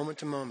God from moment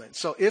to moment.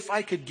 So if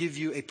I could give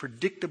you a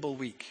predictable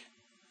week,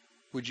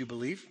 would you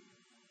believe?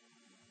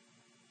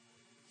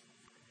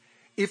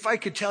 If I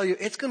could tell you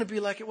it's going to be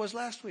like it was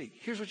last week,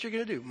 here's what you're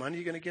going to do. Monday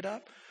you're going to get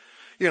up.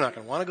 You're not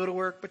going to want to go to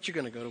work, but you're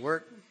going to go to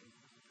work.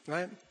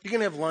 Right? You're going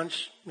to have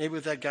lunch, maybe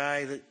with that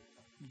guy that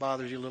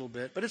bothers you a little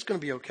bit, but it's going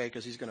to be okay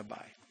because he's going to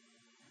buy.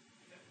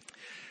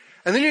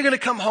 And then you're going to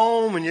come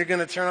home and you're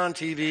going to turn on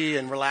TV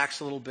and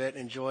relax a little bit,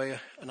 enjoy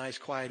a nice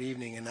quiet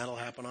evening, and that'll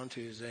happen on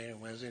Tuesday and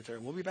Wednesday and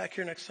Thursday. We'll be back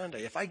here next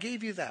Sunday. If I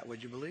gave you that,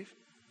 would you believe?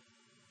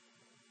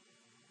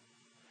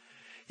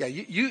 Yeah,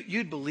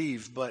 you'd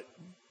believe, but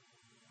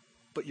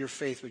your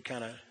faith would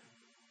kind of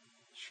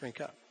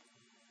shrink up.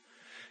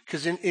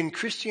 Because in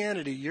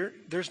Christianity,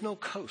 there's no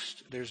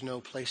coast. There's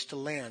no place to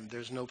land.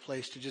 There's no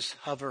place to just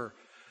hover.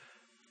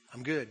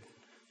 I'm good,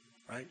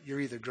 right?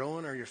 You're either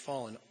growing or you're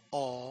falling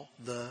all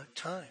the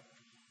time.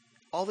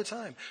 All the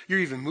time. You're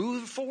either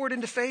moving forward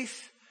into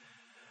faith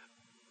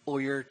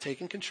or you're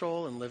taking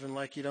control and living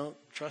like you don't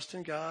trust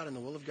in God and the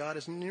will of God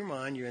isn't in your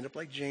mind. You end up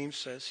like James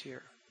says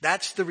here.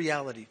 That's the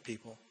reality,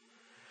 people.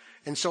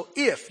 And so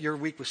if your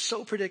week was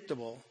so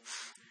predictable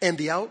and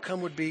the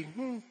outcome would be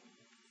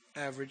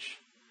average,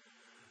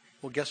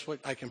 well, guess what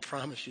I can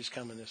promise you is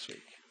coming this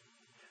week?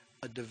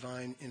 A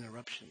divine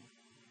interruption.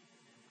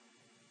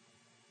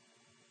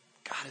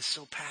 God is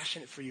so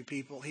passionate for you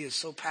people. He is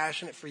so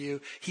passionate for you.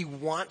 He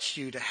wants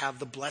you to have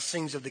the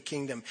blessings of the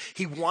kingdom.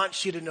 He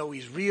wants you to know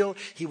he's real.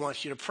 He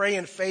wants you to pray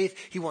in faith.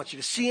 He wants you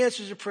to see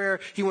answers to prayer.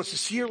 He wants to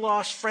see your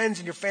lost friends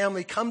and your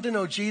family come to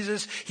know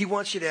Jesus. He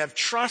wants you to have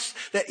trust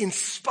that in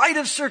spite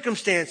of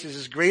circumstances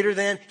is greater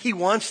than. He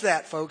wants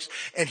that, folks,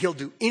 and he'll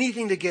do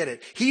anything to get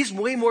it. He's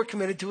way more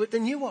committed to it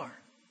than you are,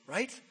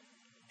 right?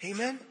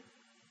 Amen?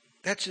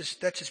 That's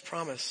his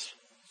promise.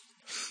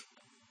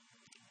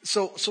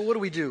 So what do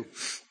we do?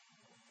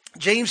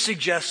 James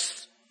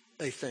suggests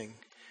a thing.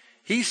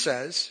 He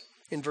says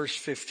in verse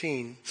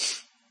 15,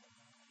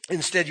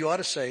 instead you ought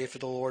to say, if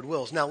the Lord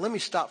wills. Now let me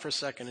stop for a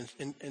second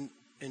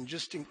and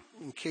just in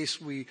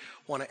case we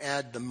want to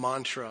add the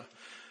mantra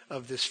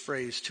of this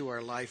phrase to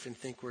our life and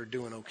think we're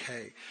doing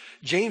okay.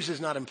 James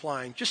is not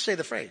implying, just say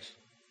the phrase.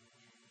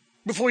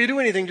 Before you do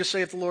anything, just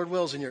say if the Lord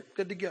wills and you're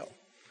good to go.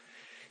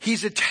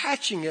 He's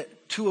attaching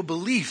it to a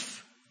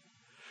belief.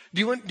 Do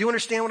you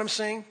understand what I'm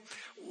saying?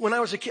 When I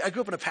was a kid, I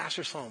grew up in a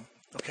pastor's home.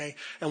 Okay?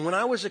 And when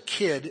I was a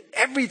kid,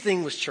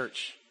 everything was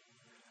church.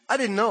 I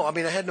didn't know. I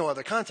mean, I had no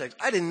other context.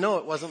 I didn't know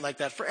it wasn't like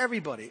that for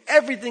everybody.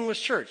 Everything was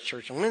church.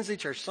 Church on Wednesday,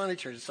 church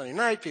Sunday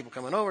night, people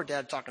coming over,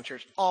 dad talking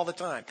church all the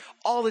time.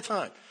 All the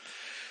time.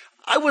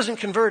 I wasn't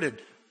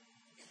converted.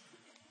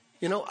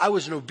 You know, I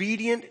was an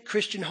obedient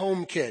Christian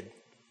home kid.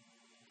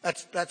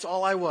 That's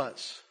all I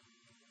was.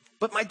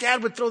 But my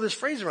dad would throw this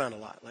phrase around a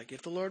lot, like,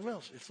 if the Lord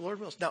wills, if the Lord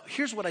wills. Now,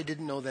 here's what I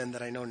didn't know then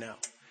that I know now.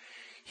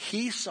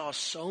 He saw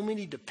so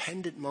many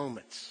dependent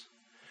moments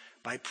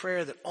by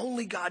prayer that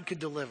only God could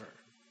deliver,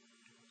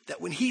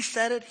 that when he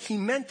said it, he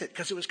meant it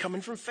because it was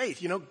coming from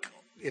faith. You know,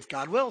 if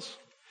God wills.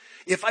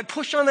 If I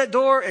push on that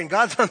door and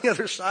God's on the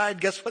other side,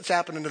 guess what's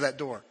happening to that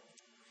door?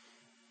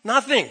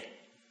 Nothing.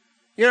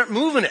 You're not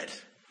moving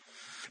it.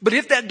 But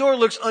if that door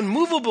looks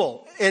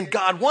unmovable and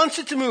God wants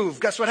it to move,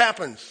 guess what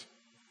happens?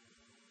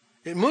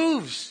 It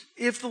moves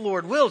if the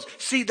Lord wills.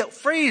 See, that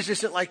phrase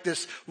isn't like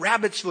this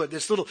rabbit's foot,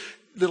 this little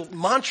little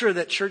mantra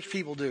that church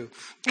people do.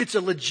 It's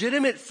a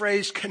legitimate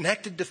phrase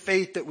connected to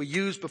faith that we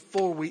use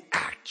before we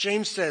act.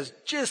 James says,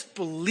 just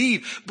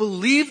believe.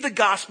 Believe the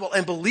gospel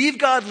and believe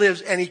God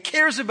lives and he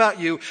cares about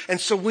you. And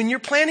so when you're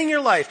planning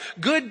your life,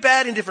 good,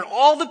 bad, indifferent,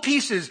 all the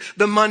pieces,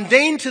 the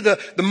mundane to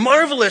the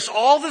marvelous,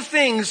 all the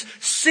things,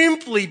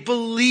 simply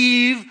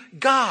believe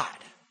God.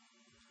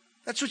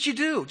 That's what you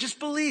do. Just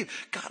believe.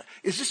 God,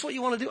 is this what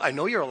you want to do? I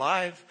know you're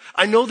alive.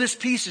 I know this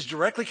piece is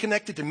directly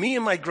connected to me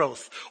and my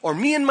growth, or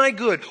me and my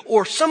good,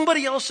 or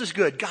somebody else's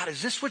good. God,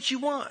 is this what you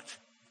want?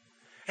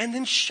 And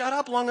then shut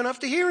up long enough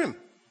to hear him.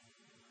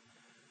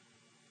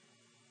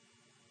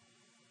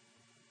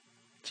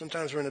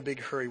 Sometimes we're in a big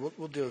hurry.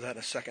 We'll deal with that in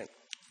a second.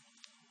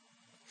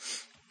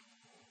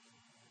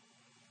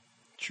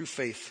 True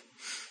faith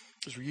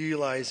is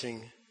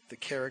realizing the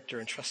character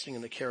and trusting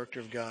in the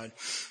character of God.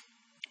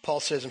 Paul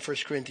says in 1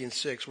 Corinthians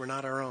 6, we're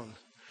not our own.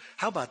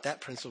 How about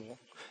that principle?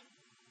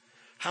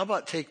 How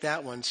about take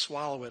that one,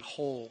 swallow it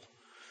whole?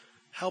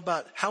 How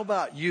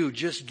about you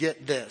just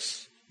get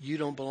this? You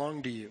don't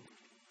belong to you.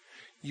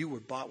 You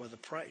were bought with a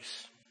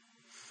price.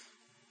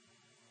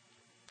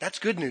 That's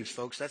good news,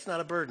 folks. That's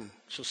not a burden.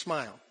 So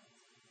smile.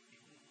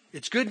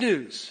 It's good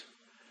news.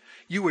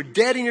 You were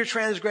dead in your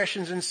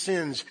transgressions and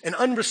sins and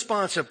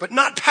unresponsive, but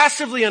not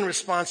passively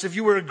unresponsive.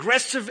 You were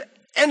aggressive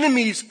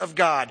enemies of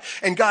God.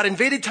 And God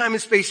invaded time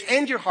and space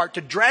and your heart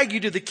to drag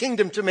you to the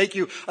kingdom, to make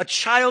you a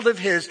child of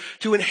his,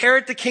 to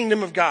inherit the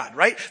kingdom of God,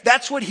 right?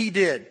 That's what he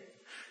did.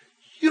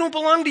 You don't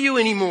belong to you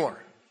anymore.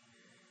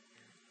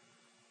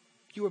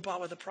 You were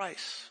bought with a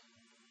price.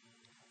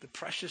 The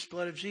precious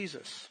blood of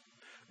Jesus.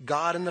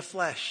 God in the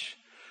flesh,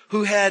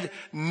 who had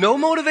no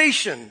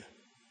motivation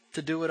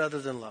to do it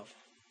other than love.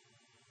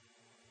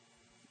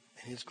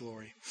 In his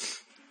glory.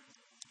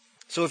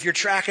 So if you're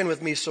tracking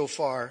with me so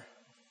far,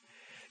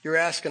 you're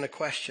asking a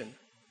question.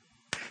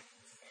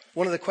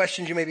 One of the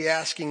questions you may be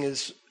asking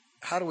is,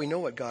 how do we know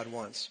what God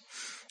wants?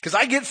 Because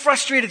I get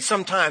frustrated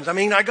sometimes. I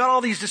mean, I got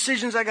all these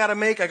decisions I got to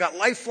make. I got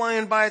life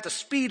flying by at the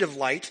speed of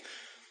light.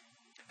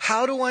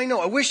 How do I know?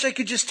 I wish I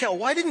could just tell.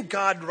 Why didn't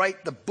God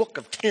write the book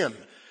of Tim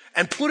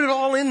and put it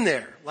all in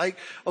there? Like,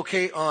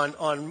 okay,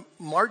 on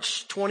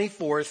March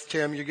 24th,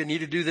 Tim, you're going to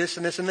need to do this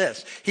and this and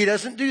this. He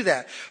doesn't do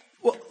that.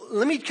 Well,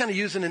 let me kind of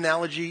use an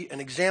analogy, an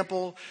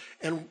example,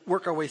 and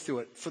work our way through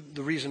it for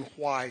the reason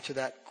why to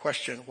that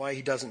question, why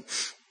he doesn't.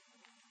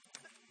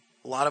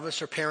 A lot of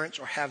us are parents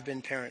or have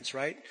been parents,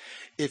 right?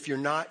 If you're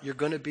not, you're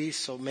going to be,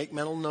 so make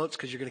mental notes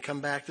because you're going to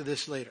come back to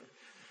this later.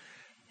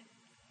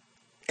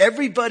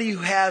 Everybody who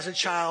has a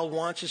child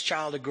wants his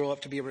child to grow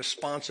up to be a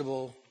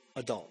responsible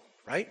adult,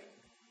 right?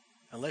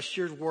 Unless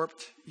you're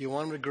warped, you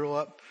want them to grow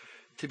up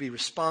to be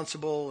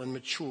responsible and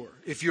mature.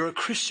 If you're a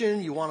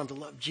Christian, you want them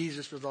to love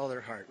Jesus with all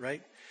their heart,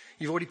 right?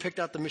 You've already picked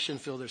out the mission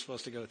field they're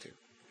supposed to go to.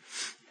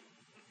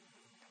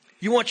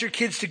 You want your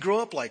kids to grow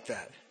up like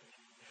that.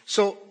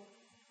 So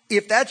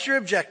if that's your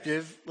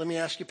objective, let me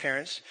ask you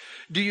parents,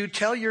 do you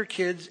tell your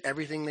kids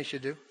everything they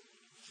should do?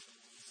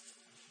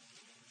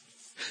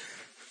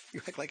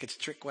 You act like it's a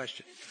trick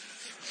question.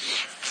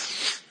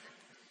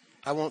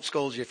 I won't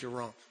scold you if you're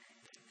wrong.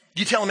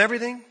 Do you tell them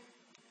everything?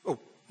 Oh,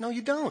 no,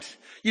 you don't.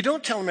 You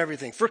don't tell them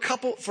everything for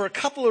a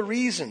couple of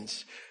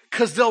reasons.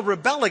 Because they'll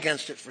rebel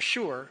against it for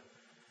sure,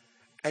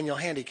 and you'll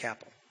handicap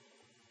them.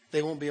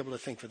 They won't be able to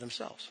think for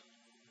themselves.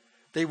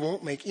 They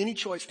won't make any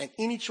choice, and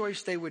any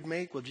choice they would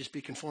make will just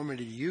be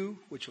conformity to you,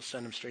 which will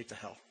send them straight to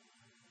hell,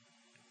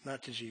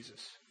 not to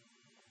Jesus.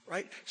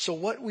 Right? So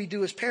what we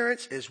do as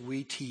parents is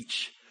we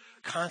teach,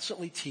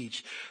 constantly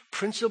teach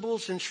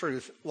principles and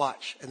truth.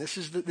 Watch, and this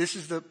is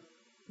the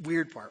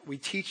weird part. We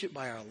teach it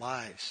by our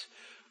lives,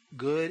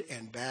 good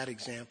and bad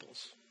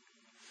examples.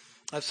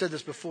 I've said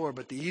this before,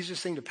 but the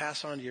easiest thing to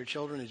pass on to your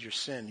children is your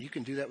sin. You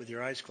can do that with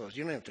your eyes closed.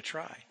 You don't have to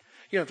try.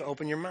 You don't have to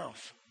open your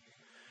mouth.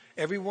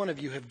 Every one of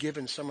you have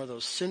given some of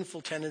those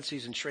sinful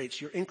tendencies and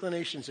traits, your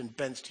inclinations and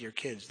bents to your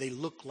kids. They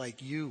look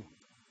like you.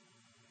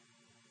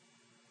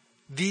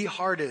 The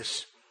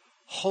hardest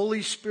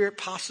Holy Spirit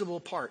possible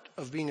part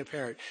of being a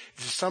parent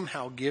is to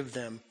somehow give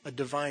them a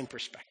divine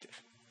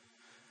perspective.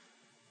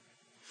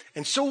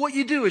 And so what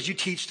you do is you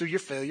teach through your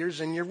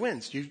failures and your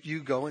wins. You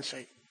go and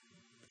say,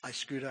 I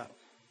screwed up.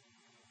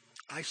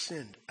 I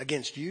sinned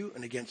against you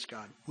and against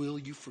God. Will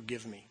you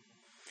forgive me?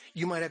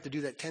 You might have to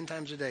do that 10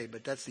 times a day,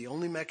 but that's the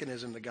only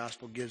mechanism the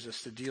gospel gives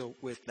us to deal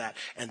with that.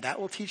 And that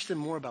will teach them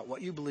more about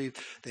what you believe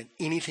than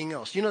anything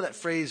else. You know that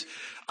phrase,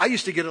 I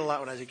used to get it a lot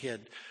when I was a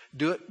kid.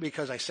 Do it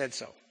because I said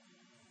so.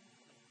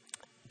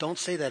 Don't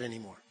say that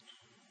anymore.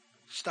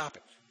 Stop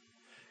it.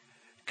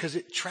 Because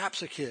it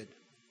traps a kid.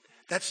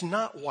 That's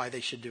not why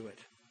they should do it.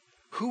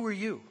 Who are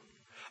you?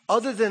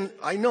 Other than,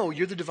 I know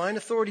you're the divine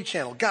authority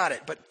channel. Got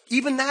it. But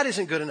even that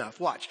isn't good enough.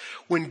 Watch.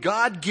 When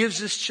God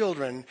gives us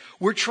children,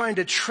 we're trying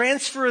to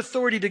transfer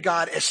authority to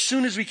God as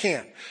soon as we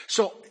can.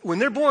 So when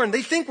they're born,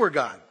 they think we're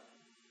God.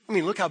 I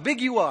mean, look how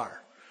big you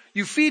are.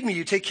 You feed me.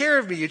 You take care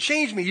of me. You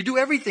change me. You do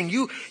everything.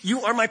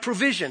 You are my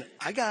provision.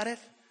 I got it.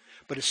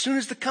 But as soon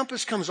as the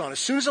compass comes on, as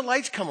soon as the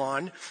lights come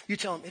on, you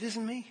tell them, it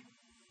isn't me.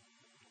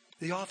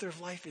 The author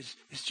of life is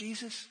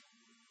Jesus.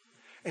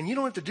 And you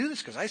don't have to do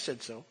this because I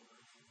said so.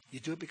 You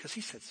do it because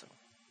he said so.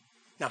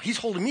 Now, he's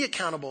holding me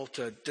accountable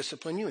to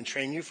discipline you and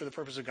train you for the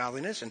purpose of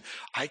godliness. And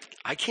I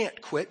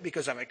can't quit,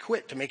 because if I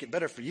quit to make it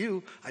better for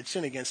you, I'd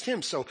sin against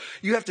him. So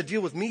you have to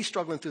deal with me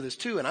struggling through this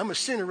too. And I'm a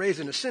sinner raised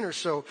in a sinner.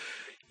 So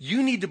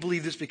you need to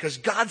believe this because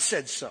God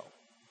said so.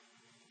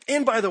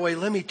 And by the way,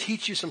 let me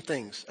teach you some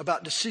things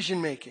about decision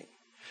making.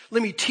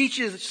 Let me teach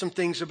you some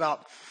things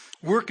about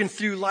working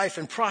through life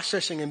and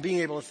processing and being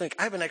able to think.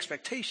 I have an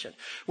expectation.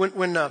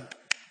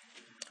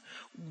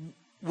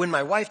 When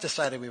my wife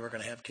decided we were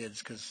going to have kids,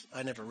 because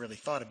I never really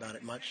thought about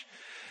it much,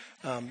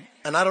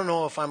 and I don't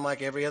know if I'm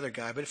like every other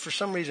guy, but for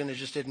some reason it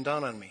just didn't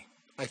dawn on me.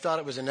 I thought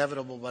it was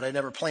inevitable, but I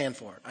never planned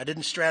for it. I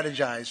didn't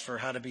strategize for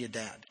how to be a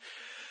dad.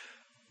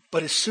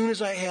 But as soon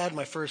as I had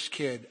my first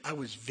kid, I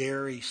was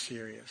very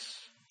serious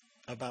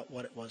about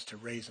what it was to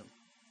raise him.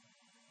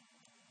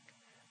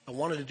 I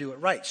wanted to do it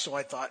right, so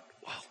I thought,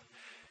 well,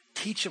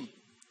 teach him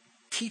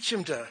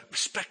to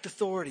respect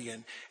authority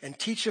and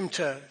teach them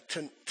to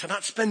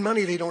not spend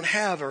money they don't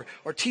have,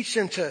 or teach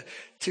them to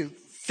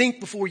think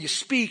before you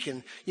speak.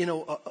 And,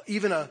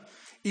 even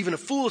a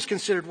fool is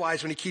considered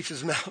wise when he keeps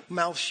his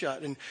mouth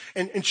shut,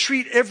 and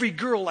treat every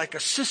girl like a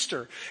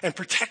sister and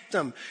protect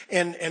them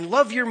and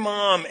love your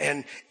mom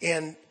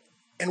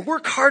and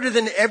work harder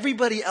than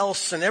everybody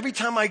else. And every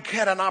time I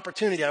had an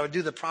opportunity, I would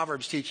do the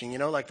Proverbs teaching,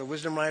 like the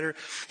wisdom writer.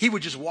 He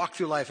would just walk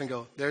through life and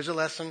go, there's a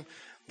lesson,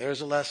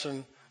 there's a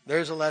lesson.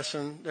 There's a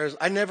lesson.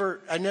 I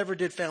never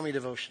did family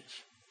devotions.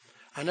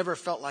 I never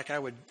felt like I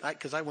would,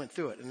 because I went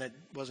through it, and that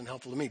wasn't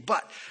helpful to me.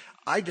 But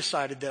I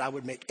decided that I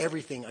would make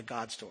everything a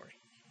God story.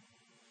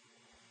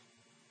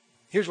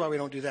 Here's why we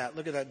don't do that.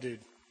 Look at that dude.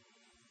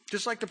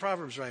 Just like the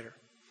Proverbs writer.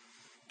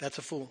 That's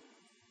a fool.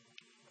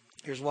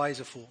 Here's why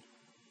he's a fool.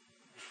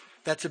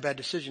 That's a bad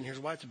decision. Here's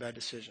why it's a bad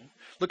decision.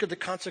 Look at the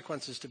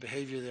consequences to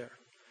behavior there.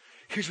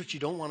 Here's what you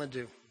don't want to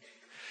do.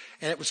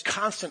 And it was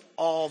constant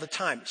all the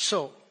time.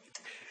 So,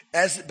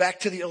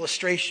 back to the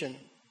illustration,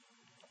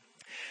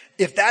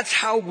 if that's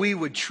how we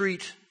would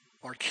treat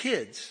our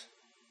kids,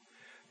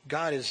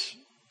 God is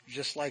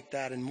just like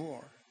that and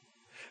more.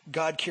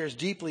 God cares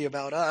deeply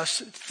about us,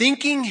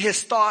 thinking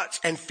his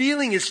thoughts and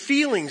feeling his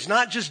feelings,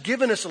 not just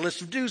giving us a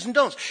list of do's and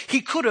don'ts.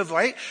 He could have,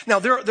 right? Now,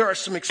 there are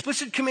some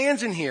explicit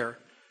commands in here,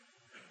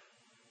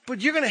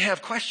 but you're going to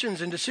have questions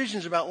and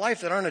decisions about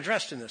life that aren't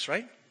addressed in this,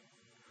 right?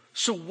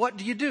 So what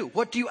do you do?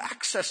 What do you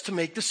access to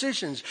make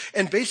decisions?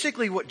 And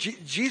basically what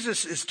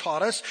Jesus has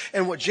taught us,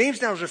 and what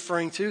James now is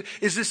referring to,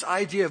 is this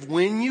idea of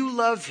when you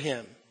love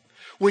him,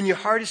 when your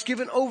heart is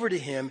given over to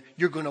him,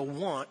 you're going to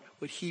want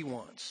what he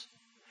wants.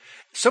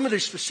 Some of the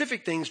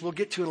specific things we'll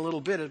get to in a little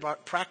bit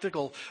about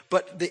practical,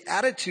 but the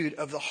attitude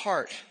of the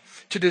heart,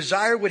 to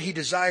desire what he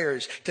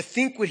desires, to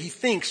think what he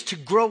thinks, to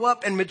grow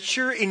up and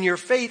mature in your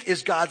faith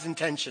is God's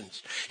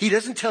intentions. He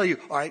doesn't tell you,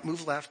 all right,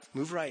 move left,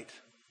 move right.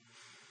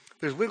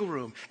 There's wiggle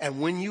room. And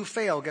when you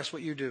fail, guess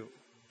what you do?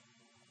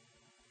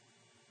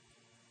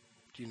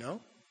 Do you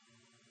know?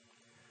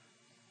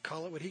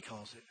 Call it what he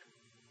calls it.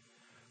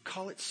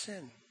 Call it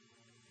sin.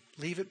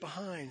 Leave it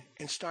behind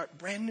and start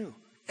brand new.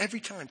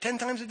 Every time. 10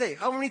 times a day.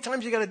 How many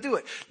times you got to do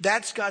it?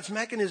 That's God's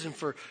mechanism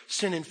for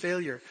sin and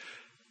failure.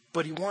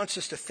 But he wants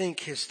us to think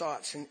his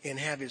thoughts and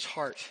have his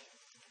heart.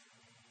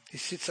 He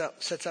sets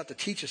out to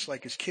teach us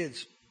like his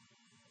kids.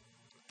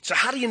 So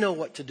how do you know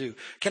what to do?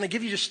 Can I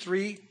give you just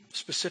 3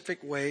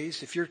 specific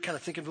ways? If you're kind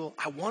of thinking, well,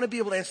 I want to be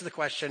able to answer the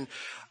question,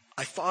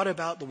 I thought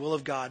about the will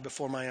of God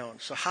before my own.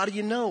 So how do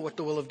you know what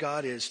the will of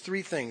God is?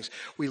 3 things.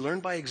 We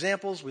learn by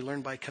examples, we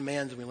learn by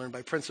commands, and we learn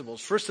by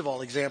principles. First of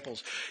all,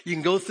 examples. You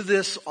can go through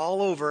this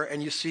all over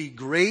and you see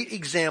great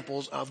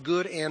examples of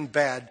good and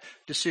bad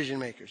decision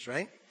makers,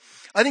 right?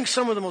 I think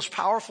some of the most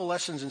powerful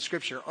lessons in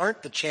Scripture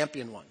aren't the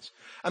champion ones.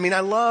 I mean,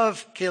 I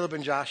love Caleb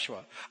and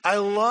Joshua. I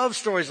love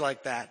stories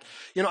like that.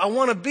 I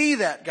want to be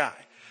that guy.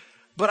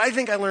 But I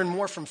think I learned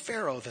more from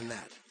Pharaoh than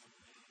that.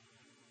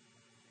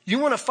 You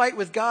want to fight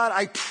with God?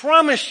 I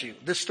promise you,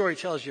 this story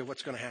tells you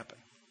what's going to happen.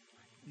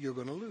 You're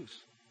going to lose.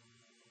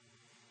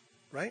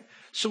 Right?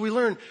 So we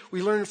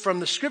learn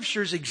from the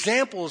Scriptures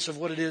examples of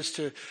what it is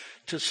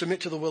to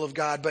submit to the will of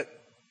God, but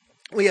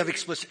we have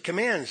explicit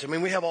commands. I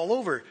mean, we have all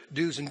over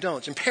do's and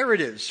don'ts,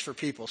 imperatives for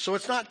people. So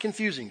it's not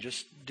confusing.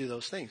 Just do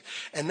those things.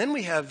 And then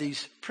we have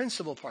these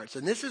principle parts.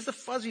 And this is the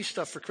fuzzy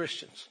stuff for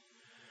Christians.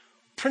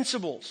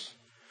 Principles.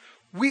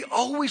 We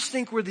always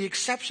think we're the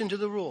exception to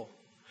the rule.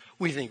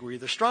 We think we're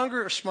either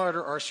stronger or smarter,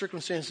 or our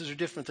circumstances are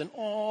different than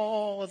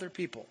all other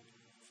people.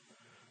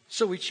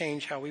 So we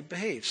change how we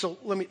behave. So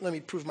let me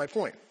prove my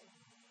point.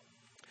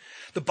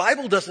 The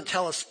Bible doesn't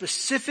tell us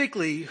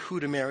specifically who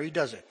to marry,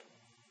 does it?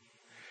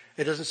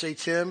 It doesn't say,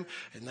 Tim,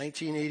 in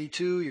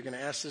 1982, you're going to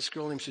ask this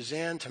girl named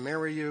Suzanne to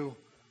marry you.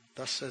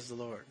 Thus says the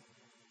Lord.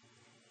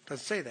 It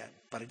doesn't say that.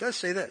 But it does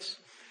say this.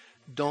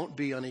 Don't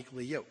be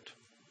unequally yoked.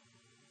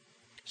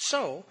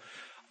 So,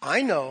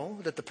 I know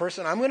that the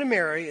person I'm going to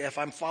marry, if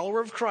I'm a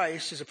follower of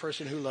Christ, is a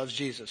person who loves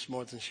Jesus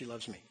more than she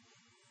loves me.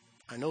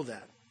 I know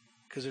that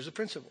because there's a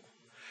principle.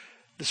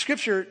 The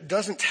scripture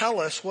doesn't tell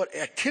us what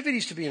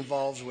activities to be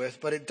involved with,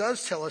 but it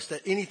does tell us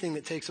that anything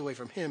that takes away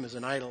from him is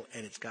an idol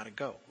and it's got to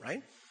go,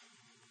 right?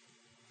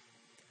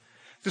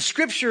 The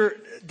scripture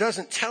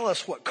doesn't tell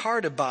us what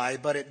car to buy,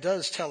 but it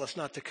does tell us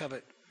not to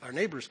covet our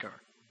neighbor's car.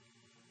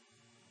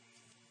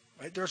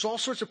 Right? There's all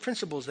sorts of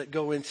principles that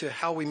go into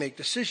how we make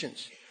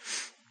decisions.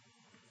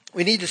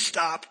 We need to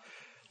stop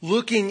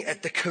looking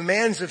at the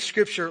commands of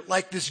Scripture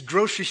like this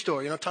grocery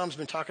store. You know, Tom's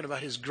been talking about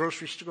his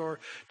grocery store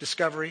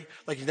discovery,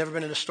 like he's never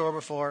been in a store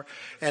before.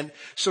 And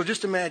so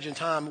just imagine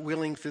Tom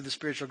wheeling through the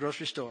spiritual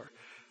grocery store.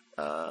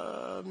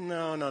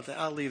 No,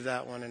 I'll leave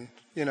that one. And,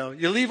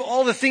 you leave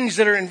all the things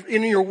that are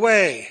in your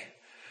way,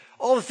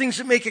 all the things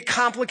that make it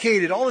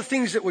complicated, all the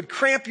things that would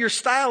cramp your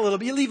style a little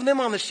bit. You leave them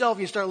on the shelf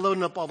and you start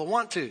loading up all the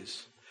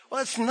want-tos. Well,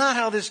 that's not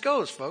how this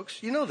goes,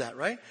 folks. You know that,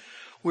 right?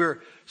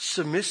 We're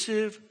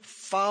submissive,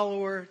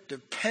 follower,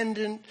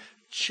 dependent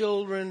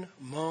children,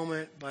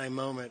 moment by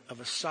moment,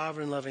 of a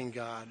sovereign, loving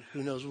God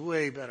who knows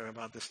way better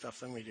about this stuff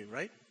than we do,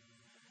 right?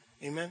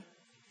 Amen?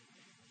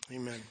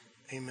 Amen.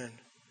 Amen.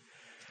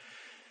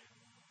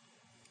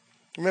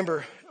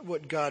 Remember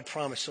what God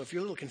promised. So if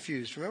you're a little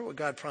confused, remember what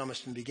God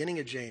promised in the beginning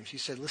of James. He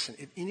said, listen,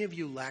 if any of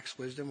you lacks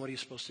wisdom, what are you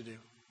supposed to do?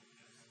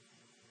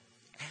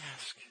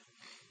 Ask.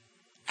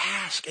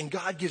 Ask. And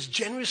God gives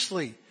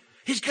generously.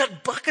 He's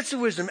got buckets of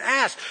wisdom.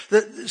 Ask.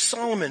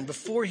 Solomon,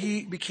 before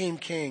he became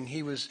king,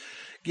 he was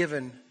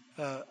given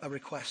a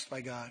request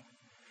by God.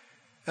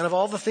 And of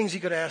all the things he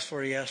could ask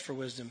for, he asked for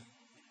wisdom.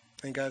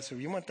 And God said,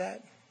 you want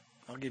that?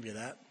 I'll give you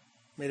that.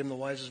 Made him the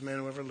wisest man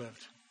who ever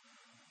lived.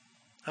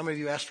 How many of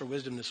you asked for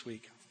wisdom this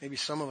week? Maybe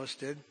some of us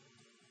did.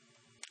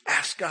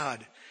 Ask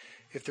God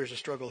if there's a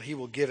struggle. He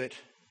will give it.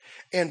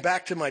 And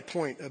back to my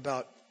point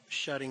about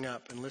shutting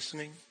up and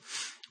listening.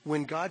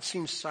 When God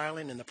seems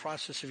silent in the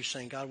process of you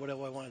saying, God, what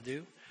do I want to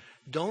do?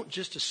 Don't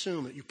just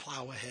assume that you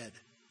plow ahead.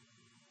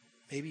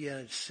 Maybe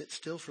you sit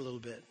still for a little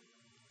bit.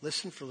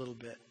 Listen for a little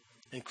bit.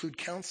 Include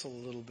counsel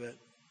a little bit.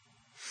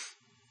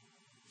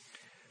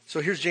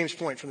 So here's James'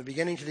 point from the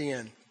beginning to the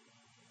end.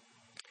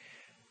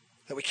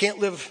 That we can't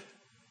live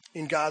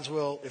in God's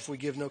will if we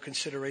give no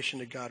consideration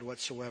to God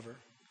whatsoever.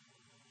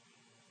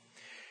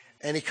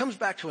 And he comes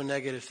back to a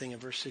negative thing in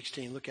verse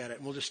 16. Look at it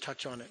and we'll just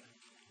touch on it.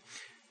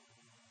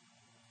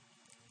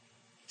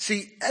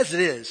 See, as it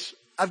is,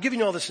 I've given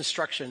you all this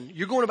instruction.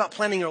 You're going about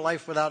planning your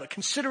life without a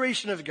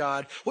consideration of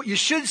God. What you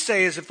should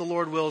say is if the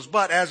Lord wills,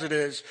 but as it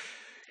is,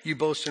 you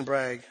boast and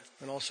brag.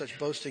 And all such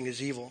boasting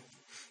is evil.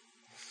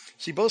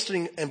 See,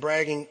 boasting and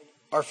bragging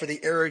are for the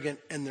arrogant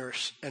and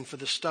for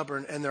the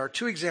stubborn. And there are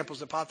two examples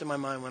that popped in my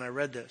mind when I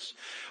read this.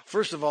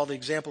 First of all, the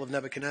example of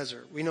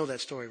Nebuchadnezzar. We know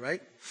that story,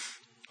 right?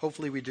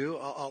 Hopefully we do.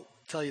 I'll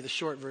tell you the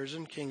short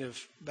version. King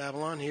of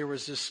Babylon. Here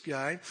was this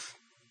guy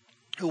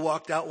who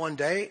walked out one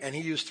day and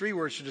he used 3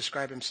 words to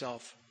describe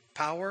himself.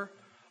 Power,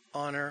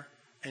 honor,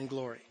 and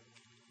glory.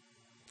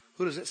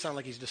 Who does it sound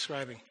like he's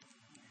describing?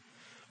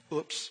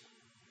 Oops.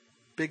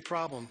 Big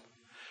problem.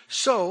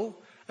 So,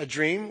 a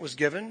dream was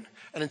given.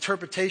 An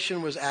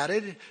interpretation was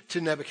added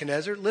to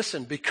Nebuchadnezzar.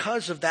 Listen,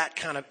 because of that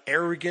kind of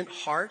arrogant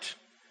heart,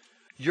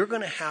 you're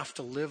going to have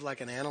to live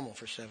like an animal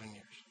for 7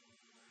 years.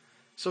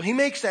 So he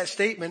makes that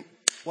statement.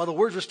 While the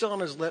words were still on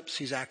his lips,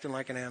 he's acting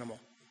like an animal.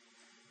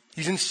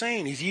 He's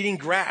insane. He's eating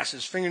grass.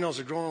 His fingernails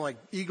are growing like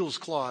eagle's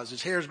claws.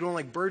 His hair is growing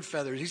like bird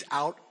feathers. He's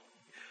out.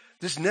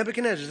 This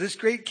Nebuchadnezzar, this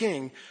great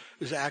king,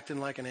 is acting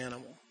like an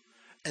animal.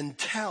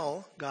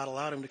 Until God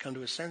allowed him to come to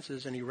his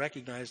senses and he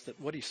recognized that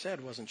what he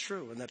said wasn't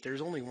true and that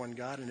there's only one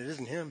God and it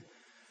isn't him.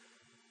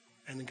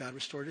 And then God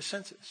restored his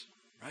senses,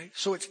 right?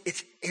 So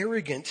it's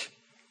arrogant.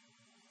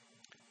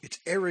 It's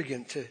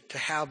arrogant to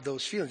have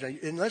those feelings. Now,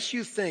 unless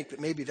you think that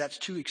maybe that's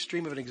too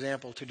extreme of an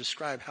example to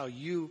describe how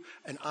you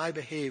and I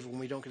behave when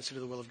we don't consider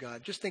the will of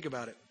God. Just think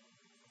about it.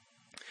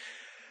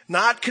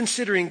 Not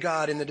considering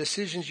God in the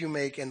decisions you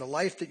make and the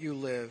life that you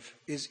live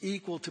is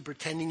equal to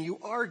pretending you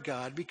are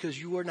God because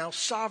you are now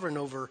sovereign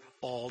over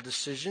all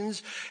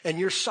decisions and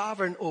you're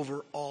sovereign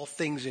over all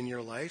things in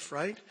your life,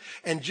 right?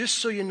 And just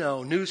so you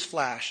know,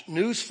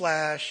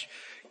 newsflash,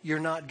 you're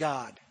not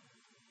God.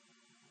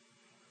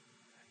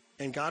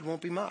 And God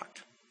won't be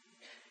mocked.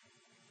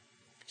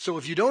 So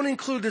if you don't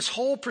include this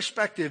whole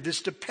perspective,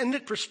 this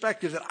dependent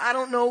perspective that I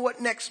don't know what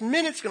next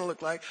minute's going to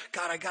look like,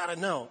 God, I got to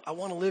know. I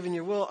want to live in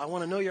your will. I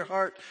want to know your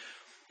heart.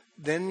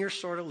 Then you're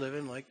sort of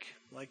living like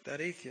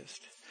that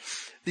atheist.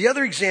 The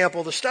other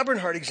example, the stubborn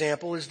heart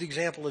example, is the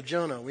example of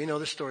Jonah. We know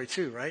this story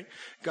too, right?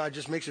 God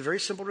just makes a very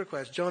simple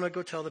request. Jonah,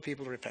 go tell the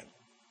people to repent.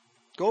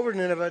 Go over to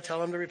Nineveh, tell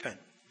them to repent.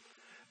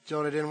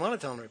 Jonah didn't want to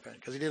tell them to repent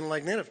because he didn't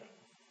like Nineveh.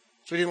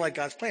 So he didn't like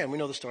God's plan. We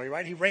know the story,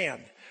 right? He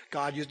ran.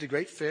 God used a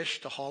great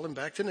fish to haul him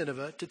back to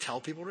Nineveh to tell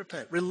people to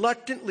repent.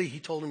 Reluctantly, he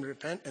told them to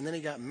repent, and then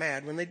he got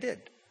mad when they did.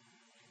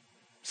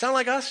 Sound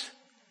like us?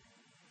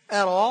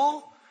 At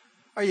all?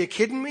 Are you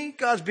kidding me?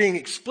 God's being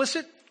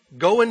explicit.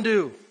 Go and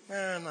do.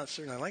 I'm not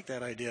certain I like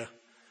that idea.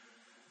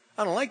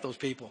 I don't like those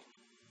people.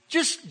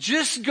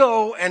 Just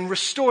go and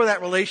restore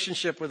that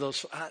relationship with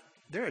those.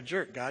 They're a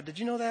jerk, God. Did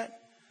you know that?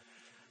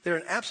 They're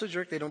an absolute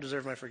jerk. They don't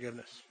deserve my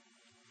forgiveness.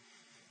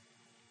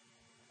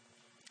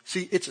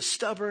 See, it's a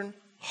stubborn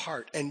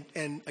heart.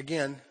 And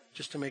again,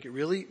 just to make it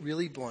really,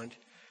 really blunt,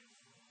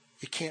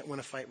 you can't win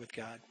a fight with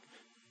God.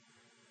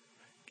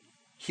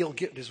 He'll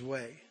get his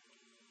way.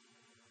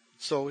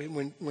 So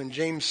when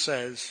James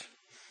says,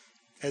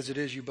 as it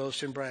is you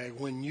boast and brag,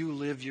 when you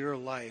live your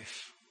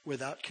life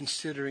without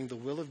considering the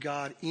will of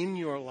God in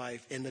your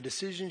life and the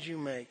decisions you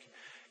make,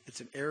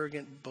 it's an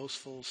arrogant,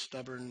 boastful,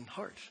 stubborn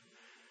heart.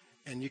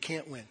 And you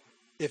can't win.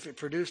 If it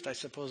produced, I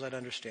suppose I'd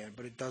understand,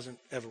 but it doesn't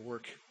ever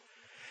work.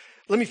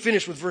 Let me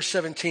finish with verse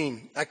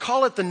 17. I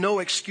call it the no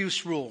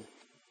excuse rule.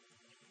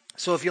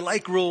 So if you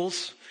like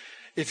rules,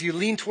 if you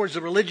lean towards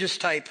the religious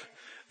type,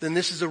 then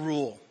this is a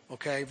rule,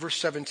 okay? Verse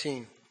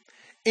 17.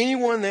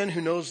 Anyone then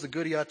who knows the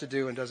good he ought to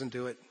do and doesn't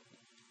do it,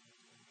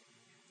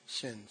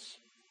 sins.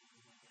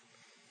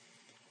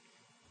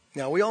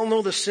 Now, we all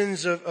know the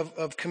sins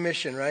of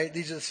commission, right?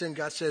 These are the sins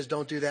God says,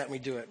 don't do that, and we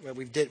do it. Well,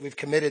 we've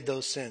committed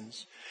those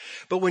sins.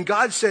 But when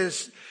God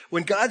says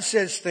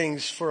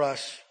things for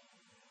us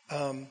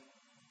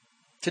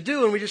to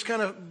do, and we just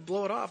kind of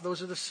blow it off,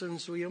 those are the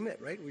sins we omit,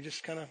 right? We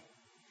just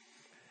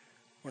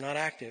we're not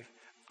active.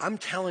 I'm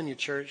telling you,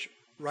 church,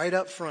 right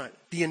up front,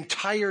 the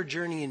entire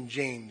journey in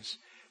James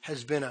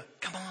has been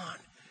come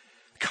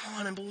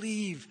on and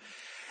believe.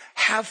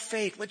 Have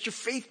faith. Let your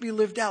faith be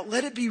lived out.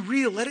 Let it be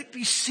real. Let it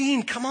be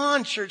seen. Come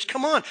on, church.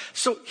 Come on.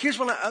 So here's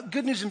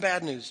good news and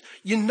bad news.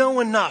 You know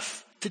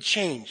enough to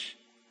change.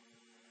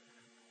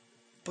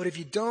 But if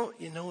you don't,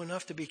 you know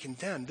enough to be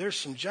condemned. There's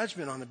some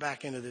judgment on the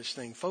back end of this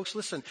thing. Folks,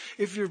 listen,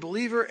 if you're a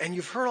believer and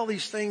you've heard all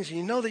these things and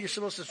you know that you're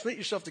supposed to submit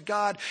yourself to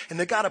God and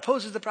that God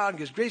opposes the proud and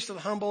gives grace to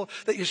the humble,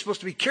 that you're supposed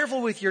to be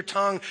careful with your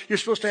tongue, you're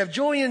supposed to have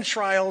joy in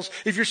trials,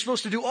 if you're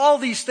supposed to do all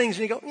these things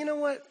and you go, you know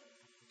what?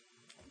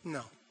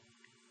 No.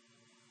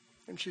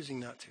 I'm choosing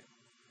not to.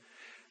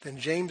 Then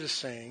James is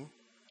saying,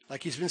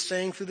 like he's been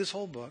saying through this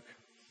whole book,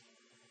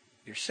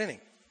 you're sinning.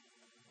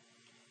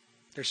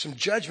 There's some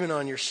judgment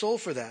on your soul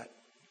for that.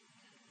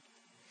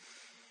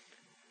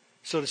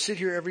 So to sit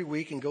here every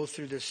week and go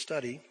through this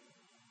study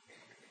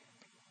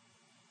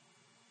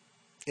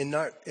and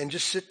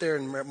just sit there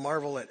and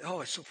marvel at,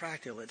 oh, it's so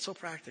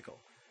practical,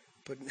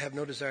 but have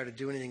no desire to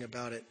do anything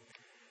about it,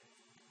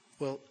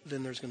 well,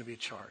 then there's going to be a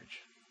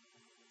charge.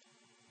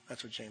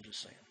 That's what James is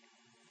saying.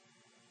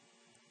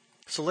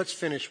 So let's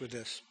finish with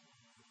this.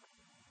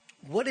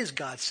 What is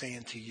God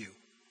saying to you?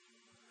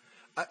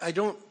 I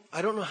don't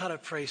know how to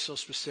pray so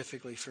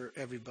specifically for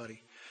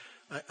everybody.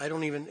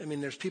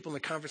 There's people in the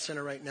conference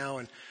center right now,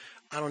 and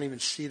I don't even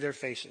see their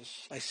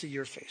faces. I see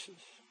your faces.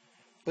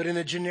 But in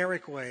a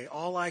generic way,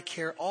 all I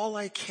care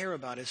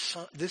about is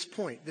this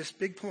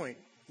big point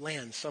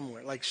lands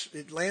somewhere. Like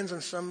it lands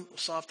on some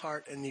soft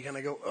heart, and you kind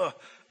of go,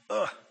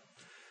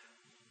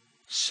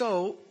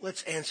 So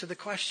let's answer the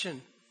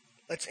question.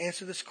 Let's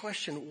answer this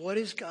question. What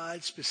is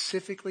God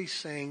specifically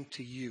saying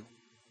to you?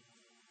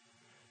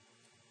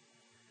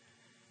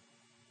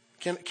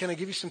 Can I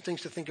give you some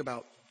things to think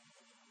about?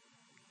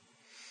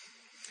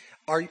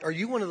 Are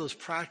you one of those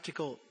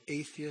practical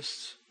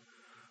atheists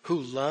who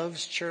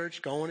loves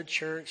church, going to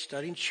church,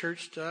 studying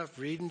church stuff,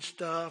 reading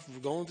stuff,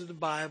 going through the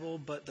Bible,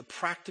 but the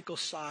practical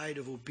side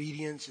of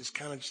obedience is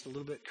kind of just a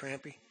little bit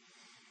crampy?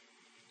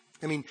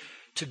 I mean,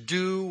 to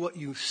do what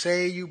you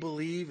say you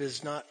believe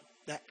is not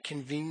that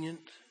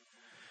convenient.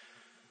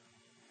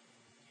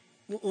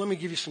 Let me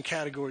give you some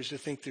categories to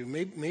think through.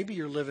 Maybe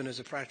you're living as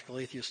a practical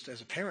atheist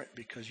as a parent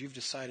because you've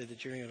decided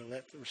that you're going to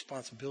let the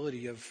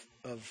responsibility of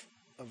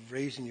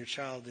raising your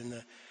child in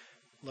the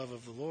love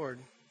of the Lord.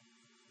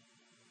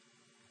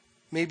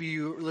 Maybe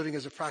you're living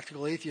as a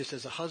practical atheist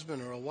as a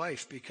husband or a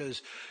wife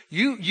because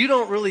you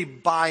don't really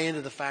buy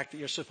into the fact that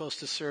you're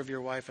supposed to serve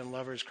your wife and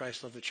love her as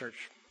Christ loved the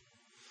church.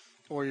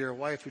 Or you're a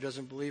wife who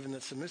doesn't believe in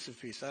the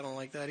submissive piece. I don't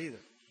like that either.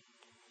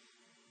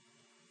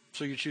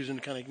 So you're choosing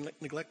to kind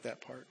of neglect that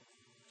part.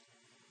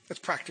 That's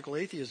practical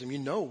atheism. You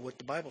know what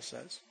the Bible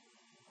says.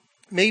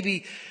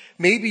 Maybe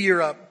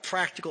you're a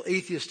practical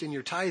atheist in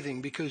your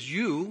tithing because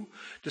you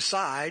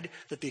decide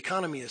that the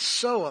economy is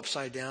so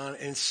upside down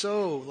and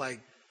so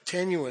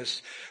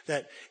tenuous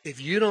that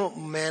if you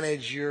don't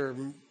manage your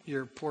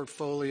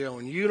portfolio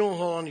and you don't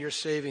hold on to your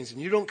savings and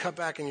you don't cut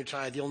back on your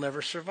tithe, you'll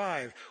never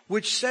survive.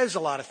 Which says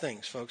a lot of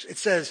things, folks. It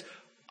says,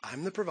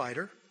 I'm the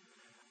provider.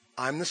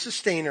 I'm the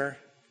sustainer.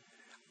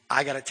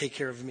 I got to take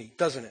care of me,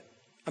 doesn't it?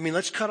 I mean,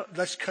 let's cut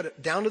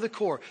it down to the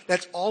core.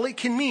 That's all it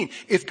can mean.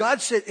 If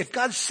God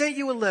sent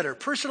you a letter,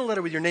 personal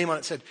letter with your name on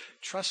it, said,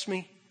 trust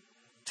me,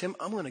 Tim,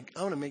 I want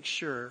to make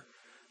sure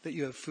that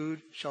you have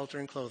food, shelter,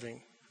 and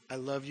clothing. I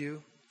love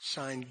you.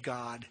 Signed,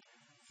 God.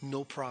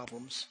 No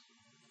problems.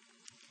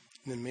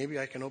 And then maybe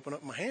I can open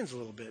up my hands a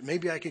little bit.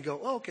 Maybe I could go,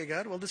 oh, okay,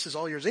 God, well, this is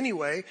all yours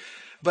anyway.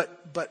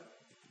 But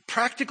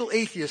practical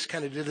atheists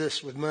kind of do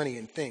this with money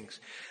and things.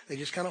 They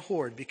just kind of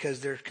hoard because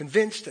they're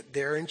convinced that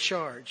they're in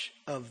charge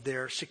of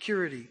their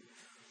security.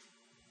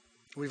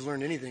 We've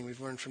learned anything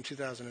we've learned from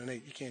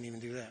 2008. You can't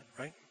even do that,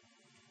 right?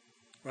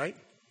 Right?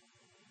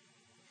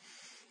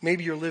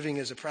 Maybe you're living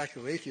as a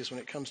practical atheist when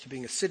it comes to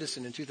being a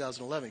citizen in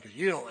 2011 because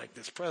you don't like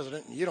this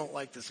president and you don't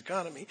like this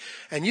economy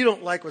and you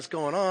don't like what's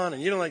going on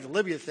and you don't like the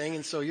Libya thing,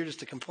 and so you're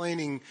just a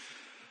complaining,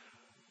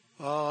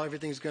 oh,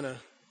 everything's going to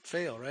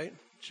fail, right?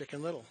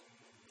 Chicken Little.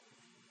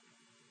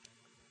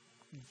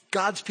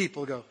 God's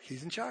people go,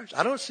 he's in charge.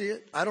 I don't see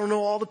it. I don't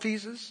know all the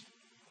pieces.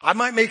 I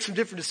might make some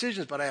different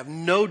decisions, but I have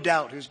no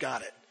doubt who's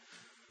got it.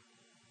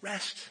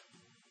 Rest.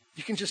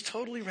 You can just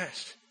totally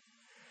rest.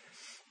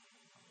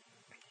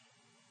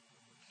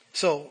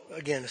 So,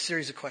 again, a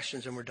series of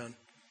questions and we're done.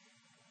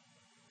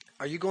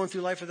 Are you going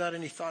through life without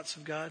any thoughts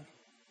of God?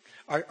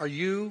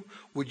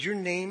 Would your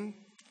name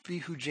be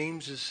who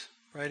James is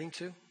writing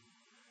to?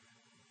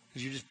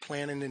 Because you're just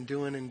planning and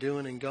doing and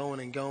going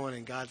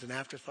and God's an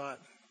afterthought?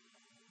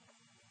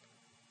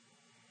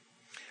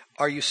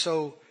 Are you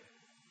so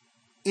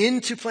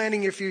into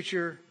planning your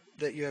future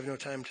that you have no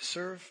time to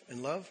serve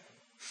and love?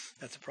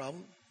 That's a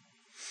problem.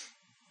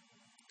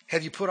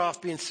 Have you put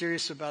off being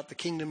serious about the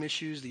kingdom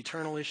issues, the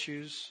eternal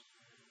issues,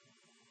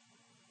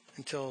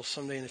 until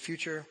someday in the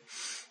future?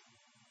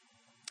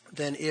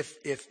 Then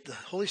if the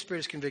Holy Spirit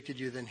has convicted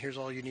you, then here's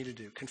all you need to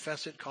do.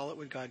 Confess it, call it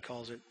what God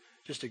calls it.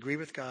 Just agree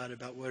with God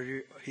about what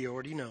he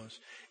already knows.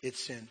 It's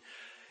sin.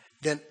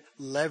 Then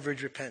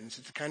leverage repentance.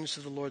 It's the kindness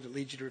of the Lord that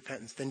leads you to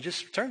repentance. Then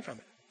just turn from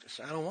it. Just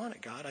say, I don't want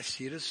it, God. I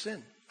see it as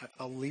sin.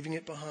 I'm leaving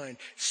it behind.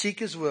 Seek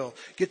his will.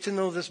 Get to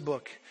know this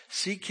book.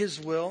 Seek his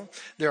will.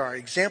 There are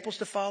examples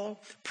to follow,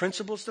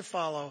 principles to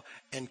follow,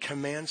 and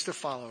commands to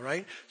follow,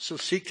 right? So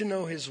seek to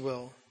know his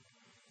will.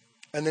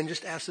 And then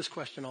just ask this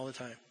question all the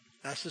time.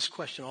 Ask this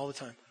question all the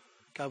time.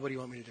 God, what do you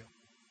want me to do?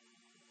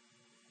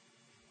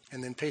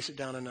 And then pace it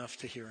down enough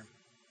to hear him.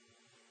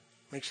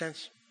 Make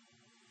sense?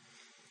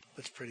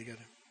 Let's pray together.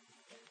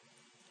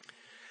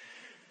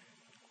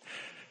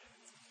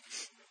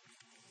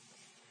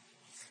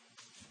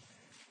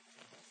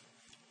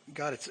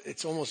 God,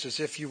 it's almost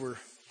as if you were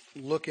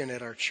looking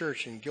at our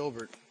church in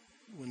Gilbert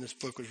when this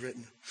book was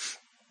written.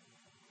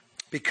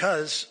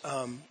 Because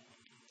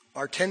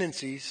our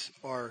tendencies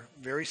are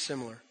very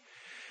similar.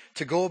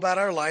 To go about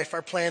our life,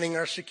 our planning,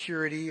 our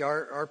security,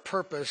 our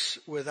purpose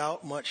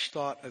without much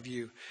thought of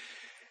you.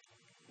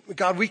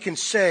 God, we can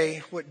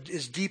say what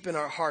is deep in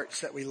our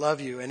hearts, that we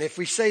love you. And if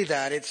we say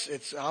that,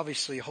 it's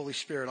obviously Holy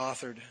Spirit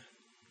authored.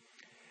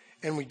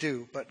 And we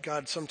do. But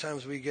God,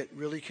 sometimes we get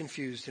really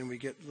confused and we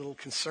get a little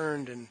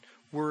concerned and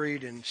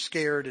worried and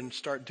scared and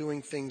start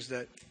doing things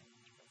that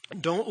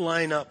don't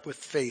line up with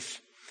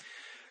faith.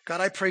 God,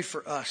 I pray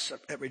for us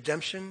at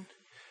Redemption.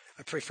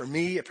 I pray for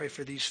me. I pray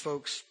for these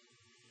folks.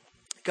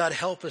 God,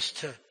 help us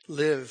to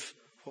live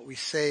what we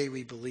say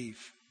we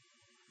believe.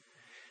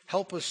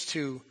 Help us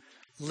to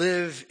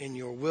live in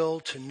your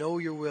will, to know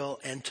your will,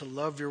 and to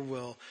love your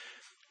will.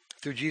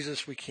 Through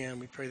Jesus we can.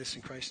 We pray this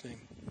in Christ's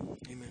name.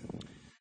 Amen.